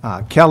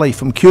Kelly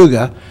from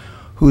Cuga,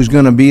 who's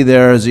going to be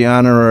there as the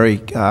honorary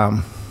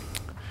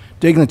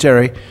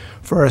dignitary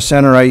for a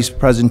center ice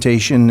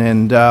presentation.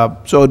 And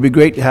so it'd be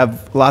great to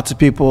have lots of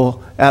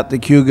people at the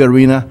Cuga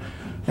Arena.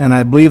 And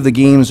I believe the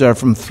games are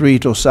from 3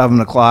 till 7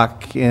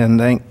 o'clock. And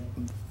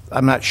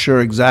I'm not sure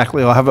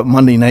exactly. I'll have it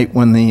Monday night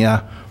when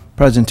the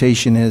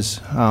presentation is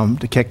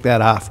to kick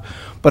that off.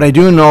 But I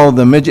do know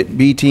the midget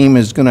B team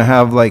is going to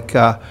have like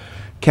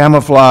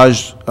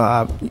camouflage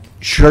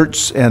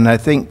shirts, and I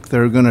think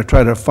they're going to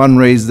try to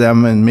fundraise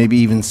them and maybe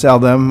even sell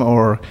them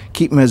or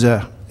keep them as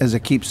a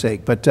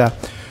keepsake. But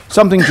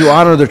something to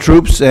honor the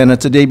troops, and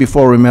it's a day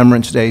before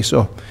Remembrance Day,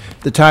 so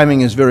the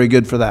timing is very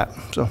good for that.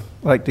 So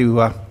I'd like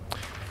to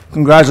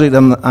congratulate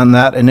them on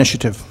that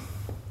initiative.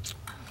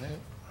 Okay.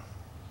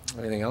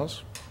 Anything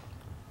else?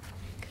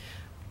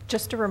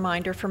 Just a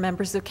reminder for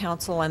members of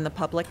council and the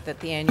public that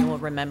the annual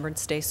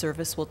Remembrance Day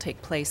service will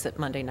take place at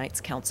Monday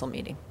night's council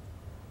meeting.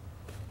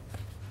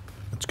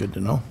 That's good to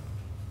know.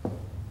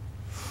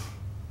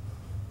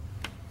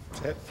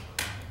 That's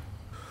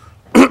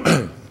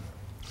it.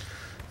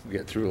 We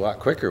get through a lot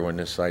quicker when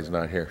this side's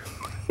not here.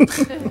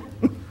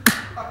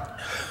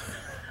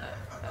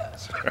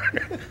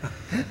 Sorry.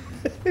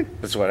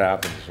 That's what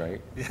happens, right?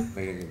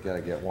 You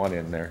gotta get one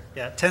in there.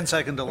 Yeah,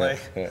 10-second delay.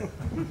 Yeah.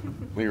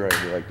 Leroy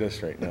would be like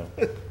this right now.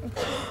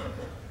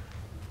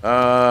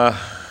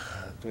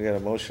 Do we got a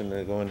motion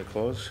to go into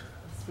close?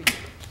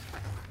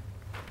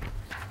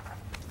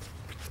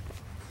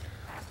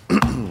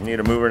 Need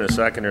a mover and a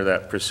seconder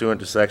that pursuant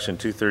to section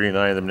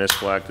 239 of the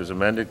Municipal Act as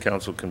amended,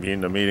 council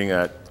convened a meeting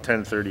at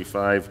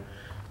 10:35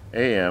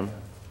 a.m.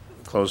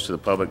 closed to the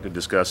public to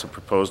discuss a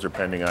proposed or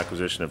pending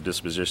acquisition of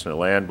disposition of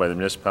land by the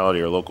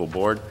municipality or local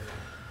board.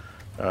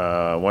 1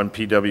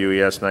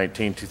 PWES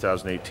 19,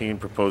 2018,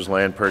 proposed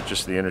land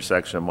purchase at the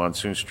intersection of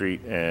Monsoon Street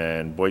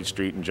and Boyd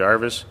Street in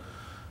Jarvis.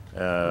 2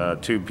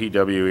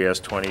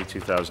 PWES 20,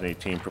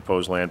 2018,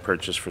 proposed land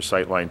purchase for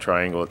sightline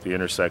triangle at the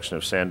intersection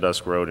of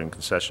Sandusky Road and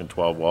Concession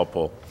 12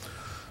 Walpole.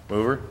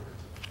 Mover,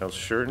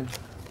 Councillor Shurden,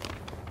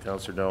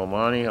 Councillor Del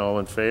Monte, all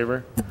in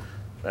favor?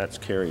 That's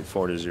carried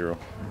 4-0.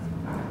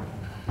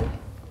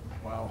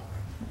 Wow.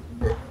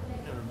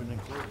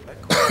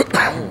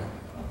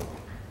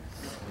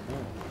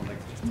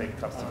 Take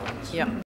custom. Yeah.